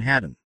Lower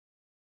Manhattan.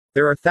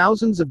 There are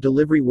thousands of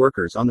delivery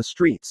workers on the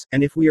streets,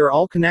 and if we are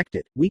all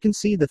connected, we can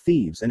see the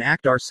thieves and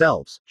act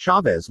ourselves,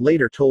 Chavez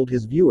later told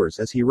his viewers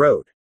as he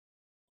rode.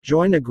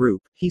 Join a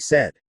group, he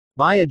said.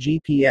 Buy a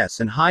GPS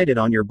and hide it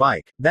on your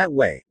bike, that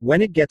way,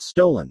 when it gets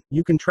stolen,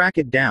 you can track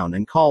it down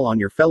and call on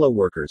your fellow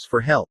workers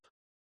for help.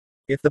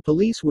 If the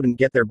police wouldn't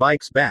get their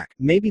bikes back,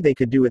 maybe they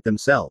could do it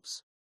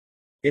themselves.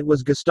 It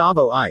was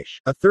Gustavo Aish,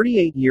 a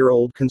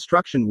 38-year-old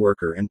construction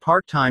worker and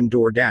part-time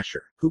door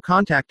dasher, who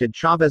contacted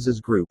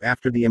Chavez's group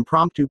after the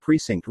impromptu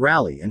precinct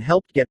rally and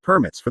helped get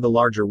permits for the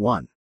larger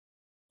one.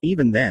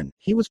 Even then,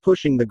 he was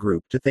pushing the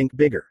group to think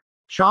bigger.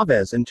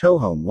 Chavez and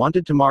Tohome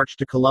wanted to march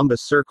to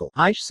Columbus Circle.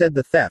 Aish said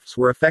the thefts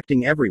were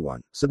affecting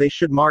everyone, so they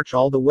should march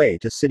all the way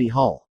to City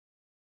Hall.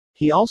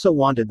 He also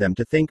wanted them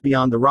to think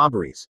beyond the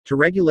robberies, to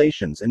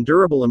regulations and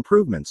durable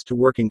improvements to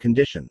working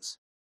conditions.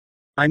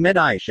 I met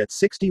Aish at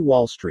 60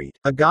 Wall Street,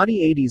 a gaudy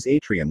 80s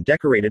atrium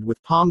decorated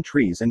with palm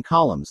trees and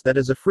columns that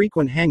is a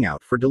frequent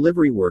hangout for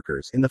delivery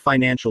workers in the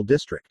financial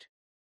district.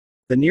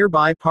 The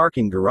nearby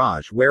parking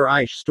garage where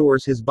Aish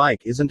stores his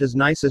bike isn't as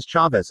nice as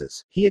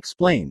Chavez's, he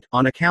explained,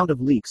 on account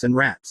of leaks and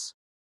rats.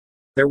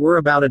 There were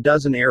about a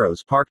dozen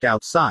arrows parked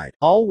outside,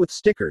 all with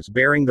stickers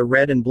bearing the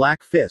red and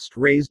black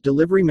fist-raised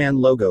deliveryman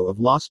logo of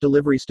Los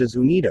Deliveristas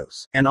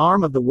Unidos, an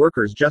arm of the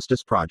Workers'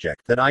 Justice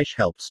Project that Aish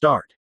helped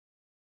start.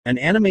 An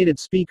animated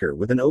speaker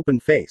with an open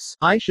face,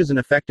 Aish is an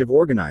effective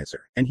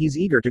organizer, and he's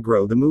eager to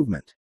grow the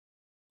movement.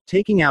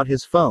 Taking out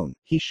his phone,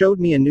 he showed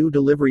me a new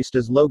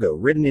Deliveristas logo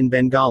written in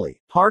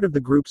Bengali, part of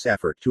the group's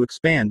effort to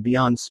expand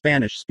beyond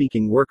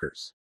Spanish-speaking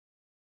workers.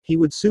 He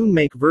would soon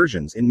make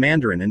versions in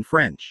Mandarin and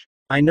French.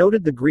 I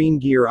noted the green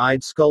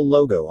gear-eyed skull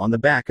logo on the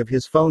back of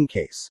his phone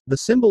case, the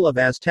symbol of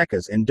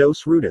Aztecas and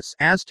Dos Rutas,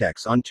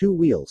 Aztecs on two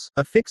wheels,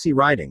 a fixie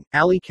riding,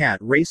 alley cat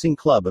racing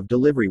club of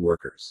delivery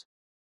workers.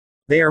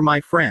 They are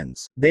my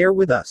friends, they are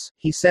with us,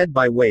 he said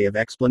by way of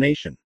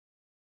explanation.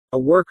 A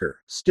worker,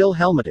 still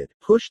helmeted,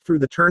 pushed through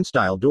the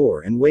turnstile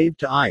door and waved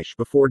to Aish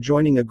before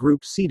joining a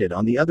group seated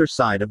on the other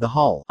side of the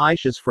hall,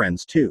 Aish's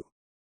friends too.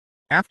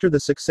 After the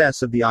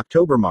success of the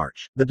October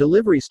March, the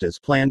Deliveristas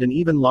planned an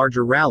even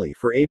larger rally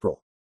for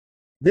April.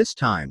 This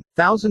time,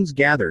 thousands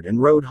gathered and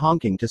rode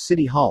honking to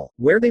City Hall,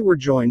 where they were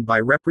joined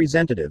by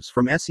representatives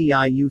from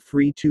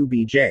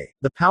SEIU-32BJ,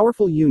 the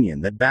powerful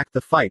union that backed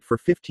the fight for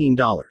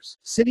 $15.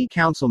 City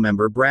Council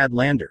member Brad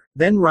Lander,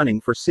 then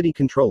running for city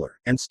controller,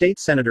 and State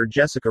Senator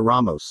Jessica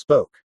Ramos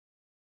spoke.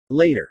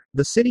 Later,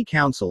 the City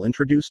Council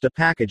introduced a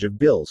package of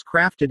bills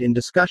crafted in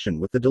discussion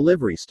with the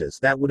Deliveristas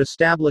that would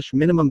establish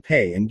minimum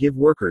pay and give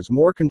workers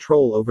more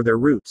control over their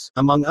routes.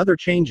 Among other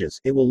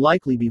changes, it will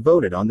likely be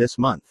voted on this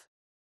month.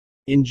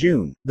 In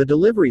June, the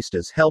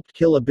Deliveristas helped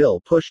kill a bill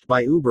pushed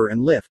by Uber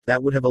and Lyft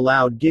that would have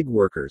allowed gig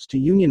workers to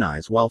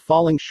unionize while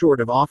falling short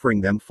of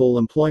offering them full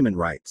employment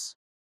rights.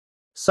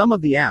 Some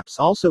of the apps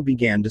also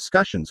began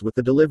discussions with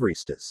the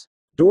Deliveristas.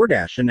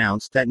 DoorDash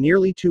announced that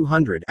nearly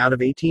 200 out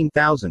of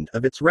 18,000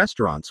 of its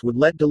restaurants would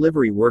let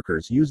delivery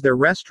workers use their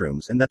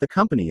restrooms and that the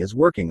company is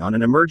working on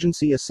an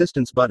emergency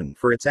assistance button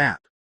for its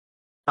app.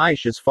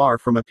 Aish is far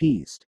from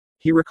appeased.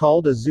 He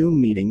recalled a Zoom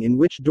meeting in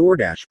which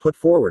DoorDash put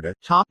forward a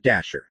top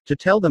dasher to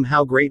tell them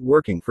how great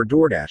working for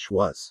DoorDash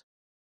was.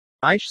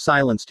 Aish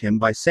silenced him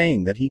by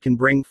saying that he can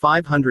bring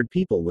 500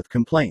 people with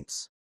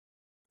complaints.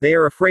 They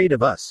are afraid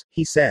of us,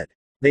 he said.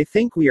 They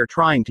think we are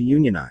trying to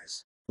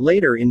unionize.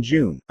 Later in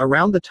June,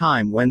 around the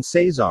time when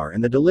Cesar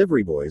and the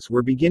delivery boys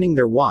were beginning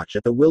their watch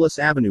at the Willis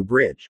Avenue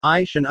Bridge,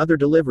 Aish and other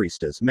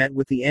Deliveristas met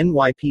with the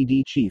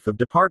NYPD Chief of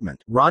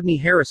Department, Rodney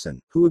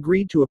Harrison, who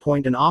agreed to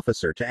appoint an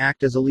officer to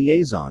act as a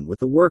liaison with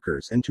the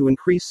workers and to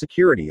increase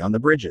security on the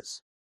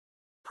bridges.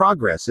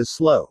 Progress is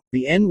slow.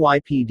 The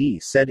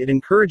NYPD said it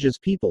encourages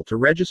people to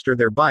register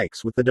their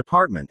bikes with the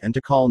department and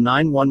to call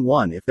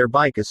 911 if their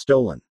bike is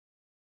stolen.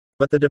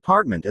 But the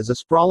department is a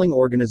sprawling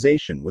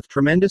organization with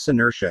tremendous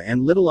inertia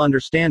and little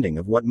understanding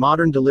of what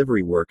modern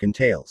delivery work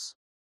entails.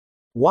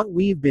 What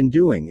we've been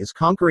doing is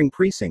conquering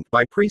precinct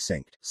by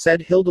precinct, said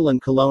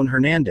Hildelan Colon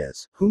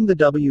Hernandez, whom the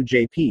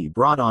WJP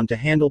brought on to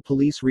handle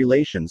police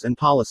relations and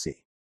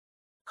policy.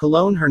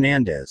 Colon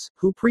Hernandez,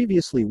 who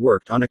previously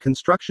worked on a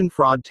construction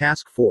fraud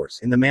task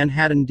force in the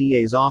Manhattan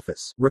DA's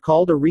office,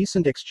 recalled a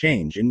recent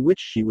exchange in which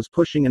she was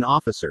pushing an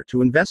officer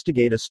to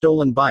investigate a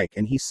stolen bike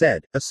and he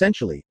said,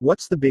 essentially,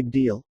 "What's the big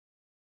deal?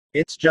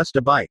 It's just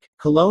a bike."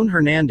 Colon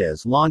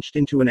Hernandez launched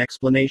into an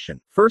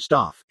explanation. First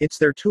off, it's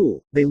their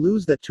tool. They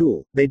lose that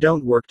tool, they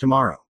don't work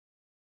tomorrow.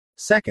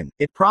 Second,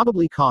 it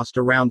probably cost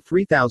around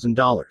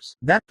 $3,000.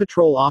 That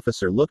patrol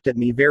officer looked at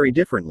me very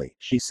differently,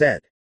 she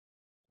said.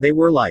 They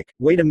were like,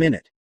 wait a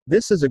minute.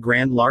 This is a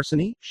grand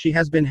larceny? She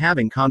has been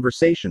having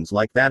conversations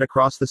like that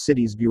across the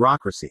city's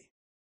bureaucracy.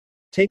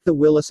 Take the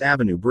Willis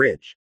Avenue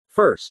Bridge.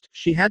 First,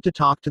 she had to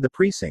talk to the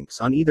precincts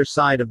on either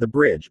side of the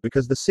bridge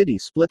because the city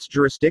splits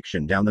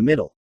jurisdiction down the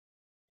middle.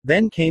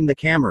 Then came the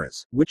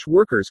cameras, which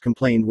workers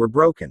complained were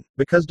broken,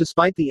 because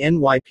despite the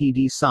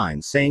NYPD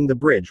signs saying the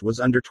bridge was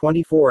under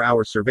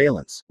 24-hour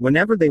surveillance,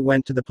 whenever they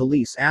went to the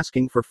police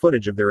asking for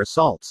footage of their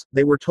assaults,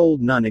 they were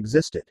told none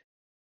existed.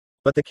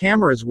 But the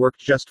cameras worked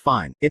just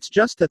fine, it's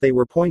just that they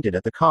were pointed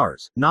at the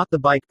cars, not the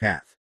bike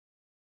path.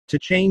 To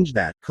change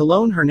that,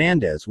 Colón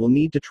Hernandez will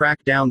need to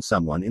track down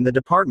someone in the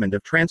Department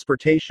of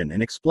Transportation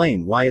and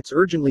explain why it's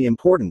urgently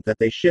important that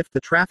they shift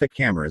the traffic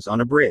cameras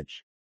on a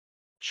bridge.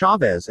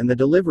 Chavez and the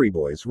delivery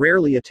boys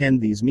rarely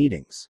attend these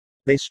meetings.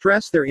 They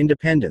stress their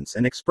independence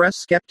and express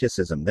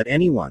skepticism that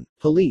anyone,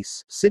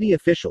 police, city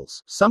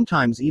officials,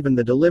 sometimes even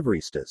the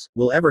deliverystas,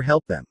 will ever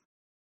help them.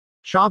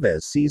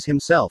 Chavez sees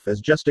himself as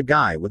just a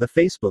guy with a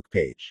Facebook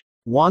page.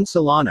 Juan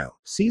Solano,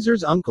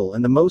 Cesar's uncle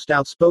and the most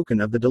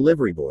outspoken of the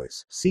delivery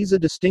boys, sees a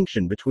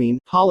distinction between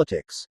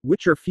politics,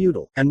 which are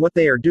futile, and what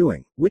they are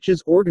doing, which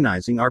is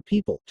organizing our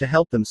people to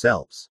help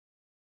themselves.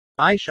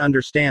 Aish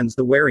understands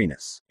the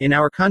wariness. In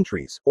our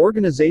countries,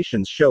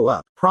 organizations show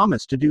up,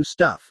 promise to do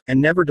stuff, and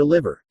never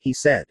deliver, he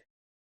said.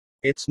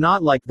 It's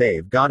not like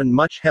they've gotten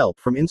much help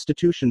from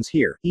institutions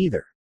here,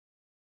 either.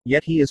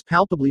 Yet he is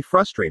palpably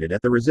frustrated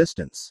at the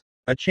resistance.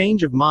 A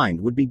change of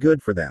mind would be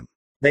good for them.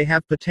 They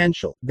have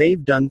potential,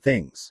 they've done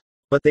things.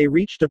 But they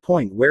reached a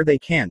point where they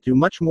can't do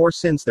much more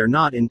since they're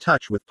not in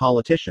touch with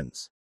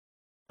politicians.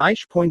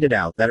 Aish pointed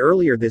out that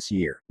earlier this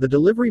year, the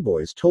delivery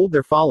boys told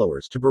their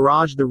followers to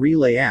barrage the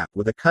Relay app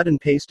with a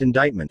cut-and-paste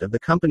indictment of the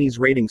company's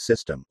rating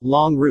system,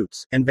 long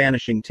routes, and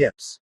vanishing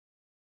tips.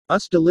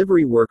 Us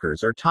delivery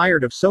workers are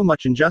tired of so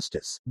much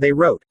injustice, they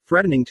wrote,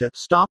 threatening to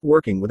stop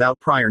working without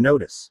prior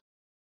notice.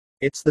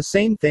 It's the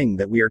same thing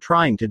that we are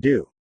trying to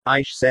do,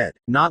 Aish said.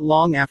 Not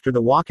long after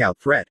the walkout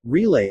threat,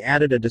 Relay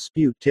added a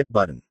dispute tip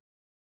button.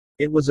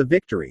 It was a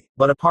victory,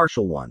 but a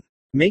partial one.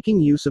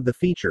 Making use of the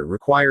feature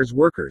requires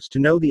workers to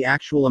know the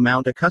actual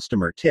amount a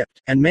customer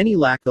tipped, and many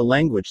lack the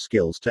language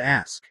skills to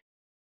ask.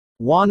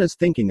 Juan is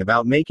thinking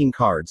about making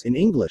cards in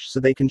English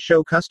so they can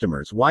show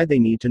customers why they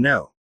need to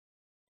know.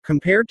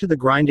 Compared to the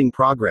grinding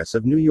progress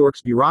of New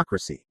York's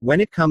bureaucracy,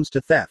 when it comes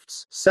to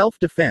thefts,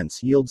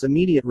 self-defense yields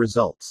immediate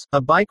results.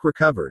 A bike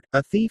recovered,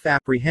 a thief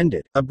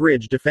apprehended, a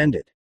bridge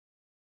defended.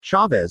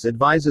 Chavez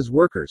advises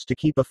workers to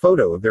keep a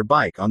photo of their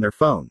bike on their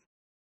phone.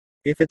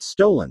 If it's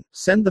stolen,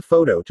 send the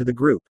photo to the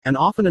group, and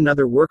often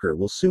another worker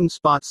will soon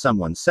spot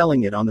someone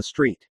selling it on the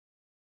street.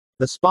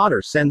 The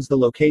spotter sends the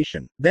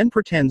location, then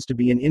pretends to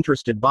be an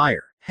interested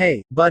buyer.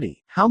 Hey,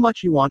 buddy, how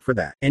much you want for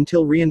that?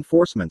 Until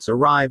reinforcements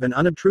arrive and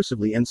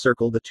unobtrusively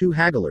encircle the two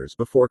hagglers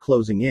before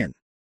closing in.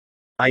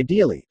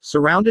 Ideally,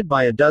 surrounded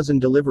by a dozen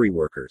delivery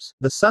workers,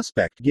 the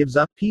suspect gives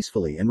up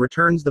peacefully and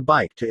returns the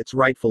bike to its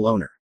rightful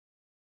owner.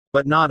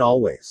 But not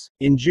always.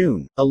 In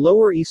June, a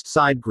Lower East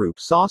Side group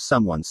saw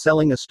someone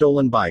selling a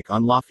stolen bike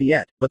on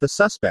Lafayette, but the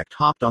suspect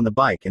hopped on the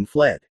bike and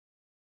fled.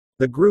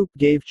 The group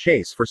gave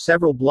chase for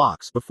several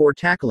blocks before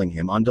tackling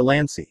him on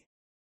Delancey.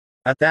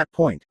 At that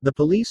point, the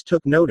police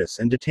took notice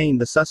and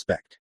detained the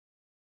suspect.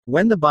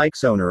 When the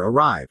bike's owner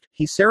arrived,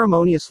 he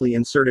ceremoniously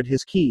inserted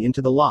his key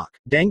into the lock,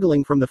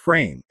 dangling from the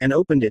frame, and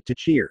opened it to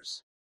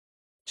cheers.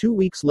 2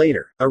 weeks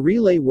later, a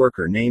Relay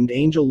worker named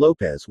Angel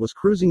Lopez was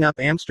cruising up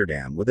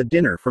Amsterdam with a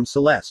dinner from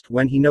Celeste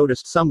when he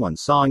noticed someone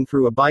sawing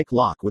through a bike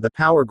lock with a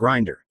power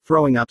grinder,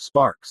 throwing up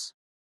sparks.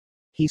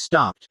 He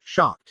stopped,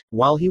 shocked.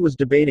 While he was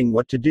debating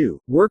what to do,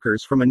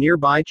 workers from a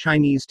nearby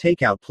Chinese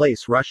takeout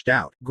place rushed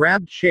out,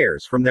 grabbed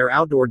chairs from their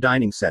outdoor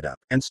dining setup,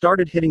 and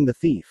started hitting the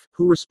thief,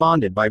 who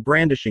responded by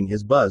brandishing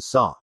his buzz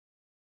saw.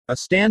 A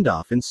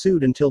standoff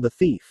ensued until the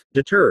thief,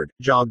 deterred,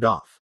 jogged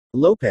off.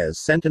 Lopez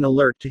sent an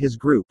alert to his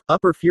group,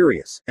 Upper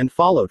Furious, and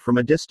followed from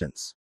a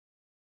distance.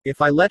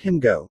 If I let him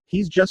go,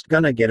 he's just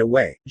gonna get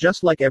away,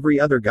 just like every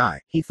other guy,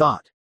 he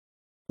thought.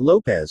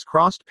 Lopez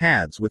crossed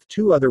paths with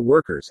 2 other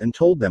workers and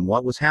told them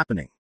what was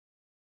happening.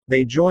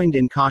 They joined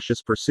in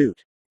cautious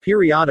pursuit.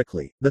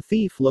 Periodically, the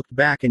thief looked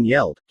back and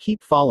yelled,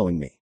 "Keep following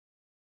me.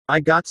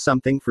 I got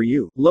something for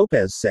you,"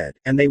 Lopez said,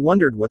 and they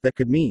wondered what that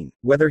could mean,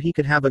 whether he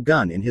could have a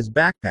gun in his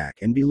backpack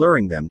and be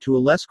luring them to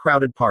a less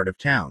crowded part of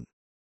town.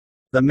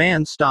 The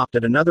man stopped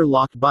at another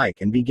locked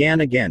bike and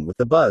began again with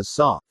the buzz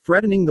saw,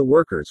 threatening the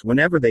workers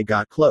whenever they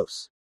got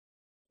close.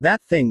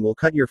 "That thing will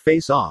cut your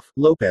face off,"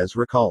 Lopez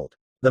recalled.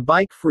 The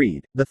bike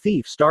freed, the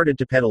thief started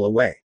to pedal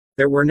away.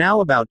 There were now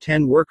about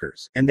 10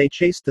 workers, and they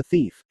chased the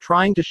thief,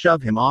 trying to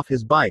shove him off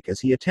his bike as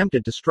he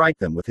attempted to strike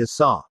them with his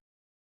saw.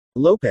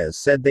 Lopez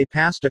said they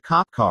passed a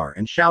cop car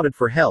and shouted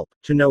for help,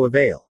 to no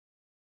avail.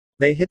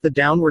 They hit the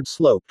downward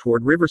slope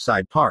toward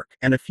Riverside Park,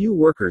 and a few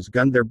workers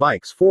gunned their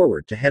bikes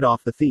forward to head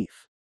off the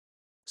thief.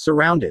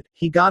 Surrounded,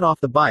 he got off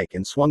the bike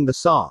and swung the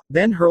saw,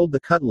 then hurled the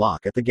cut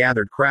lock at the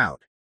gathered crowd.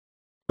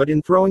 But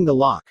in throwing the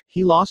lock,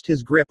 he lost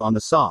his grip on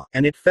the saw,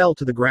 and it fell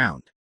to the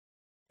ground.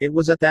 It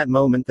was at that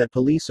moment that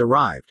police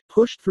arrived,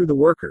 pushed through the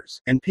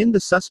workers, and pinned the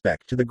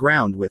suspect to the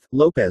ground with,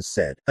 Lopez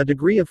said, a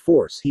degree of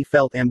force he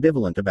felt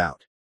ambivalent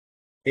about.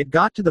 It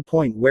got to the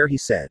point where he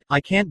said,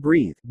 "I can't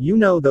breathe, you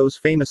know those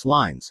famous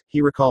lines,"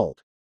 he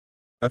recalled.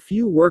 A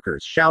few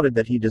workers shouted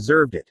that he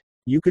deserved it.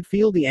 You could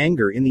feel the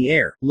anger in the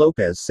air,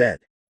 Lopez said.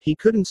 He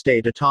couldn't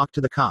stay to talk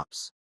to the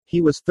cops.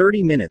 He was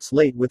 30 minutes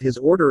late with his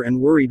order and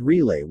worried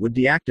Relay would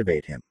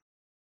deactivate him.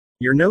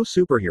 "You're no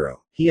superhero,"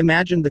 he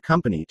imagined the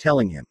company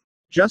telling him.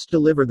 "Just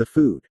deliver the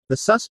food." The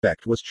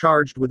suspect was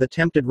charged with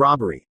attempted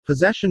robbery,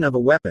 possession of a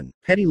weapon,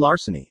 petty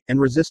larceny, and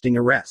resisting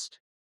arrest.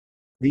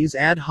 These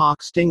ad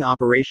hoc sting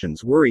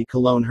operations worry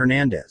Colón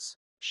Hernandez.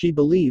 She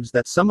believes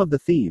that some of the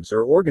thieves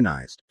are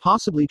organized,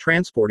 possibly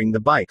transporting the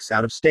bikes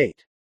out of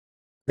state.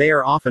 They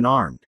are often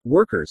armed.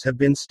 Workers have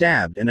been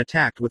stabbed and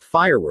attacked with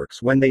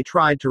fireworks when they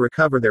tried to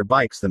recover their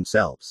bikes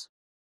themselves.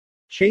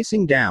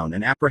 Chasing down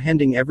and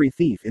apprehending every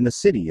thief in the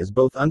city is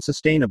both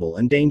unsustainable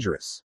and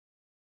dangerous.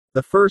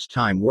 The first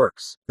time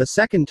works. The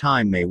second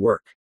time may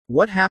work.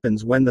 What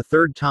happens when the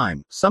third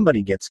time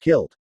somebody gets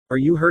killed? Or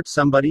you hurt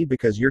somebody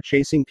because you're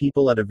chasing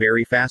people at a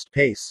very fast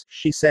pace,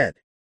 she said.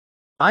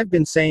 "I've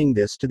been saying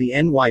this to the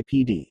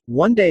NYPD.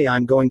 One day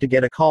I'm going to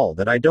get a call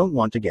that I don't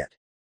want to get."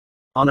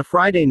 On a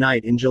Friday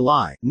night in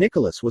July,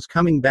 Nicholas was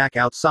coming back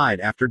outside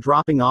after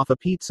dropping off a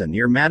pizza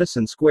near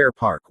Madison Square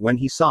Park when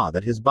he saw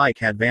that his bike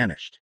had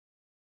vanished.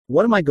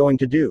 "What am I going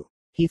to do?"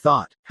 he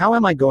thought. "How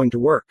am I going to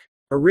work?"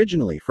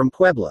 Originally from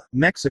Puebla,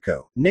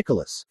 Mexico,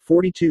 Nicholas,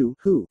 42,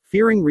 who,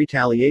 fearing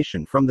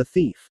retaliation from the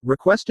thief,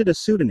 requested a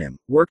pseudonym,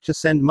 worked to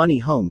send money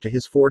home to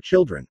his 4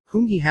 children,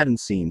 whom he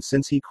hadn't seen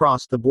since he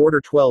crossed the border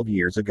 12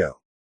 years ago.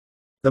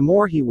 The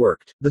more he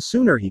worked, the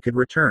sooner he could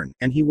return,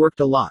 and he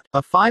worked a lot.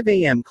 A 5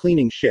 a.m.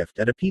 cleaning shift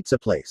at a pizza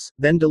place,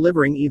 then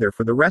delivering either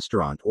for the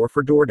restaurant or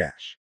for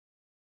DoorDash.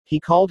 He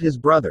called his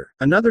brother,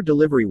 another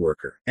delivery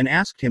worker, and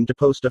asked him to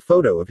post a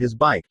photo of his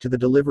bike to the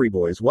delivery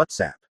boy's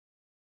WhatsApp.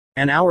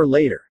 An hour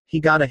later, he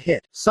got a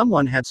hit.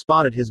 Someone had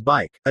spotted his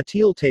bike, a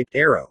teal-taped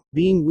Arrow,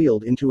 being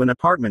wheeled into an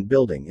apartment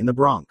building in the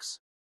Bronx.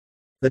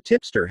 The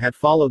tipster had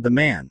followed the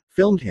man,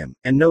 filmed him,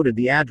 and noted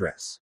the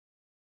address.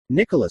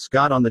 Nicholas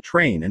got on the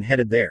train and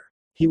headed there.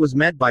 He was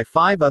met by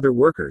 5 other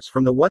workers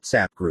from the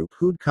WhatsApp group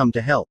who'd come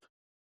to help.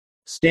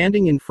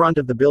 Standing in front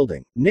of the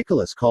building,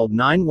 Nicholas called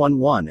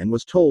 911 and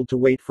was told to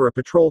wait for a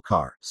patrol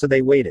car, so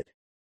they waited.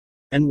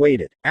 And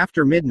waited.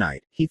 After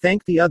midnight, he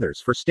thanked the others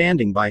for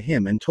standing by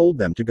him and told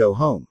them to go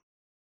home.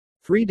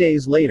 3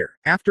 days later,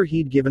 after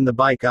he'd given the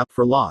bike up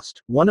for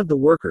lost, one of the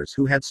workers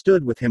who had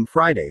stood with him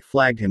Friday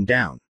flagged him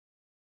down.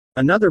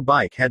 Another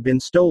bike had been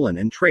stolen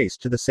and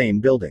traced to the same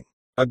building.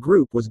 A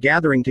group was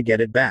gathering to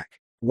get it back.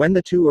 When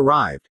the two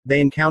arrived, they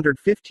encountered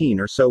 15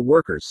 or so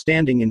workers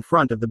standing in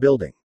front of the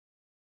building.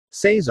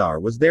 Cesar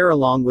was there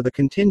along with a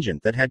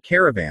contingent that had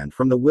caravaned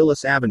from the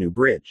Willis Avenue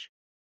Bridge.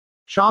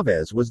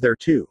 Chavez was there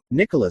too.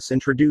 Nicholas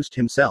introduced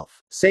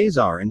himself.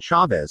 Cesar and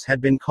Chavez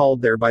had been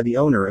called there by the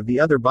owner of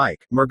the other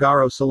bike,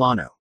 Murgaro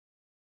Solano.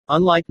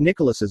 Unlike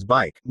Nicholas's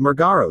bike,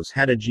 Murgaro's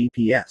had a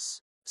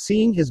GPS.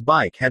 Seeing his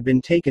bike had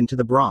been taken to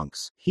the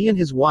Bronx, he and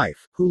his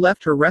wife, who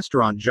left her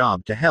restaurant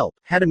job to help,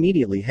 had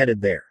immediately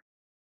headed there.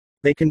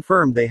 They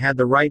confirmed they had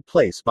the right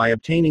place by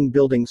obtaining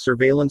building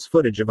surveillance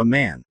footage of a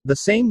man, the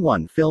same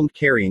one filmed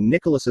carrying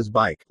Nicholas's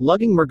bike,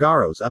 lugging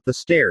Murgaro's up the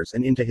stairs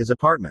and into his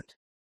apartment.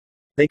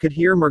 They could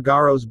hear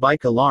Murgaro's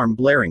bike alarm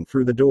blaring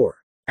through the door.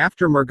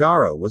 After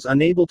Murgaro was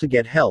unable to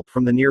get help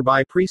from the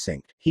nearby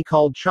precinct, he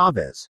called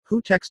Chavez,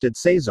 who texted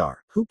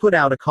Cesar, who put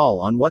out a call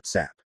on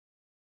WhatsApp.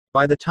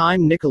 By the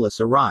time Nicholas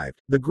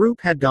arrived, the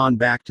group had gone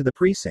back to the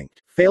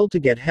precinct, failed to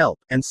get help,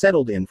 and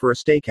settled in for a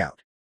stakeout.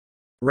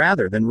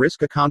 Rather than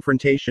risk a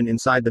confrontation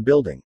inside the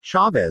building,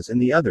 Chavez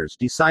and the others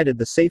decided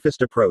the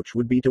safest approach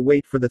would be to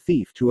wait for the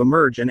thief to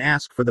emerge and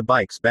ask for the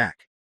bikes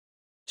back.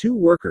 2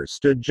 workers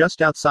stood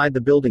just outside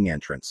the building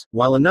entrance,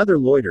 while another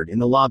loitered in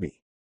the lobby.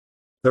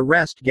 The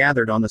rest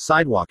gathered on the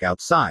sidewalk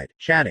outside,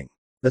 chatting.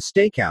 The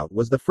stakeout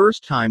was the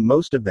first time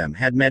most of them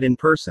had met in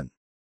person.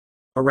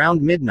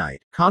 Around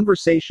midnight,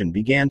 conversation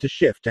began to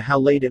shift to how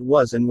late it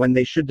was and when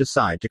they should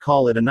decide to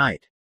call it a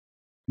night.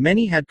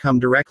 Many had come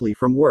directly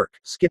from work,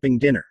 skipping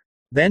dinner.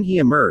 Then he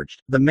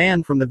emerged, the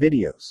man from the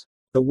videos.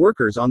 The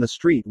workers on the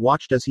street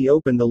watched as he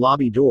opened the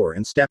lobby door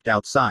and stepped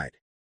outside.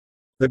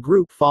 The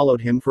group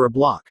followed him for a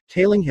block,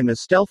 tailing him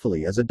as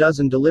stealthily as a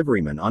dozen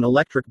deliverymen on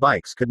electric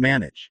bikes could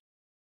manage.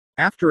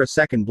 After a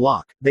second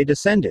block, they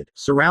descended,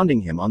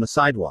 surrounding him on the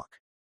sidewalk.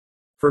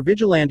 For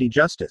vigilante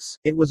justice,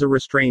 it was a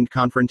restrained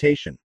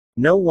confrontation.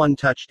 No one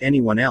touched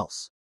anyone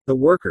else. The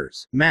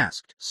workers,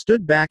 masked,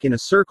 stood back in a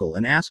circle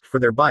and asked for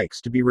their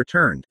bikes to be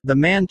returned. The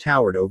man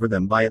towered over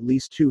them by at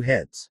least 2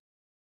 heads.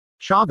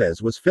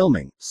 Chavez was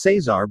filming,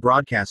 Cesar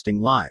broadcasting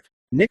live.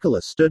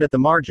 Nicholas stood at the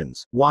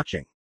margins,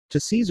 watching. To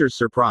Caesar's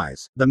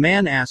surprise, the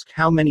man asked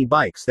how many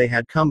bikes they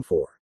had come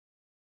for.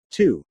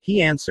 2,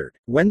 he answered.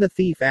 When the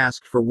thief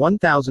asked for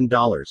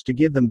 $1,000 to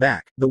give them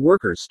back, the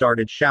workers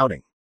started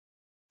shouting.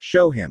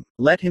 "Show him.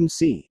 Let him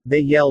see," they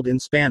yelled in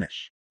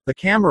Spanish. "The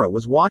camera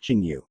was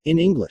watching you," in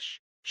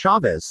English.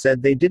 Chavez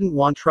said they didn't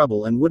want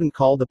trouble and wouldn't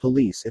call the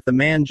police if the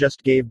man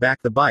just gave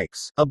back the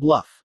bikes, a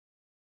bluff.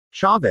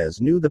 Chavez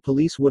knew the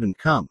police wouldn't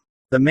come.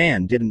 The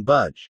man didn't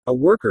budge. A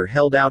worker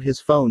held out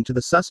his phone to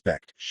the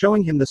suspect,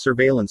 showing him the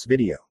surveillance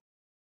video.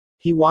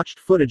 He watched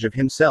footage of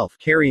himself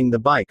carrying the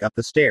bike up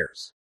the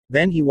stairs.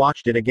 Then he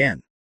watched it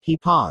again. He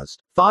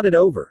paused, thought it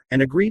over,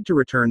 and agreed to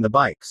return the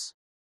bikes.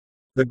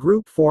 The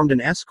group formed an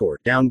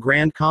escort down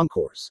Grand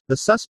Concourse, the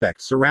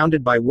suspects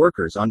surrounded by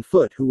workers on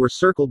foot who were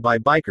circled by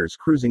bikers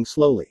cruising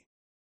slowly.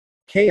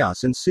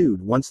 Chaos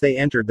ensued once they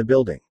entered the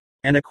building.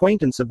 An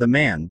acquaintance of the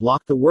man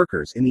blocked the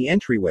workers in the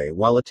entryway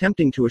while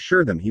attempting to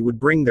assure them he would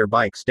bring their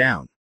bikes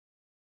down.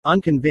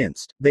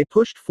 Unconvinced, they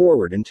pushed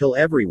forward until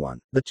everyone,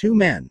 the two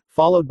men,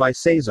 followed by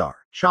Cesar,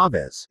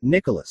 Chavez,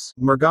 Nicholas,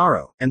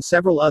 Murgaro, and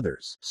several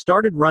others,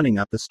 started running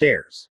up the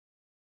stairs.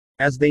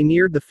 As they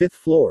neared the 5th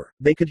floor,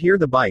 they could hear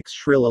the bike's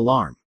shrill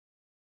alarm.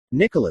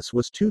 Nicholas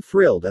was too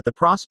thrilled at the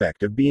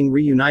prospect of being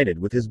reunited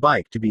with his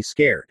bike to be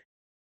scared.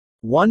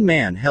 One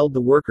man held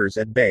the workers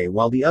at bay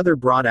while the other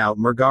brought out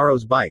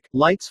Murgaro's bike,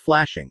 lights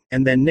flashing,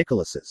 and then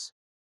Nicholas's.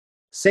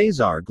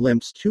 Cesar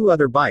glimpsed 2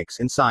 other bikes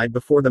inside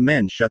before the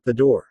men shut the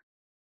door.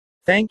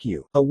 "Thank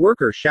you," a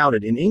worker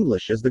shouted in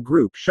English as the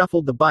group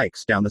shuffled the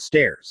bikes down the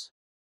stairs.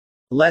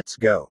 "Let's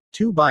go.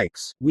 2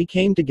 bikes, we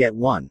came to get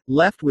one,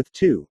 left with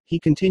 2, he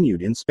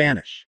continued in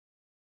Spanish.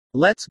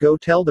 "Let's go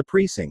tell the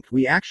precinct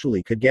we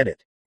actually could get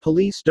it.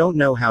 Police don't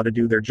know how to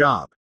do their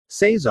job."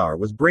 Cesar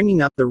was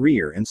bringing up the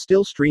rear and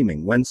still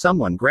streaming when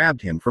someone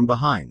grabbed him from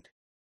behind.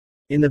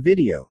 In the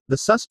video, the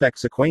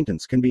suspect's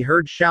acquaintance can be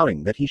heard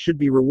shouting that he should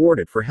be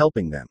rewarded for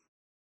helping them.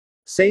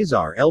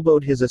 Cesar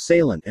elbowed his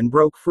assailant and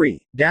broke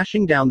free,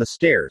 dashing down the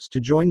stairs to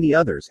join the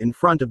others in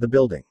front of the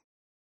building.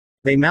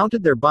 They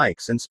mounted their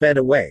bikes and sped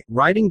away,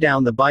 riding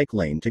down the bike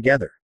lane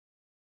together.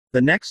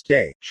 The next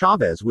day,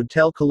 Chavez would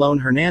tell Colón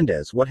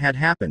Hernandez what had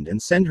happened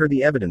and send her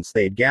the evidence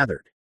they'd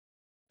gathered.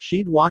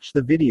 She'd watch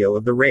the video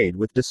of the raid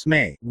with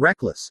dismay,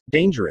 reckless,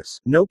 dangerous,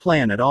 no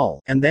plan at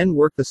all, and then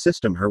work the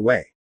system her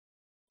way.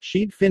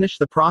 She'd finish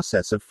the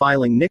process of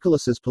filing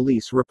Nicholas's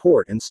police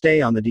report and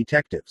stay on the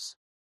detectives.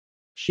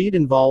 She'd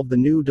involve the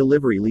new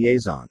delivery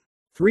liaison.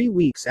 3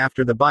 weeks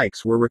after the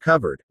bikes were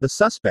recovered, the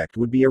suspect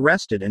would be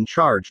arrested and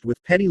charged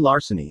with petty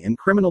larceny and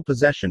criminal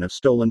possession of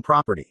stolen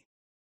property.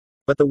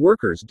 But the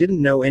workers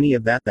didn't know any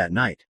of that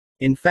night.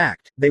 In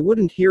fact, they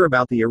wouldn't hear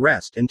about the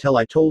arrest until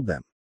I told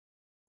them.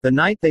 The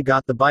night they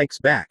got the bikes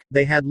back,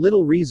 they had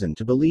little reason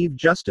to believe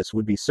justice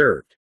would be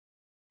served.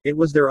 It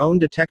was their own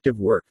detective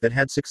work that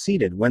had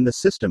succeeded when the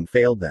system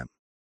failed them.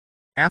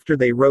 After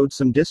they rode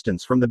some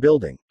distance from the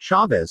building,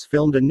 Chavez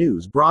filmed a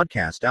news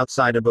broadcast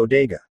outside a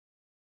bodega.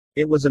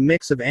 It was a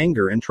mix of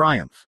anger and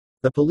triumph.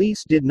 "The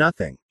police did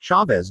nothing,"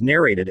 Chavez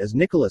narrated as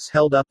Nicholas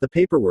held up the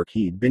paperwork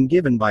he'd been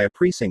given by a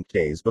precinct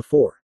days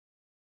before.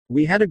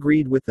 "We had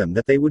agreed with them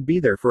that they would be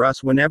there for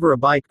us whenever a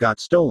bike got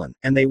stolen,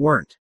 and they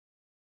weren't.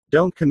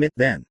 Don't commit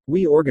then.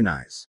 We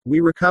organize. We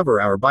recover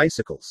our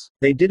bicycles."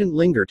 They didn't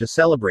linger to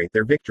celebrate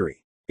their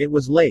victory. It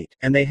was late,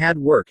 and they had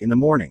work in the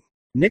morning.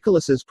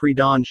 Nicholas's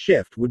pre-dawn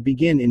shift would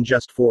begin in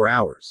just 4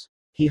 hours.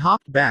 He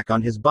hopped back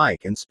on his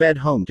bike and sped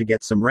home to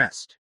get some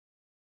rest.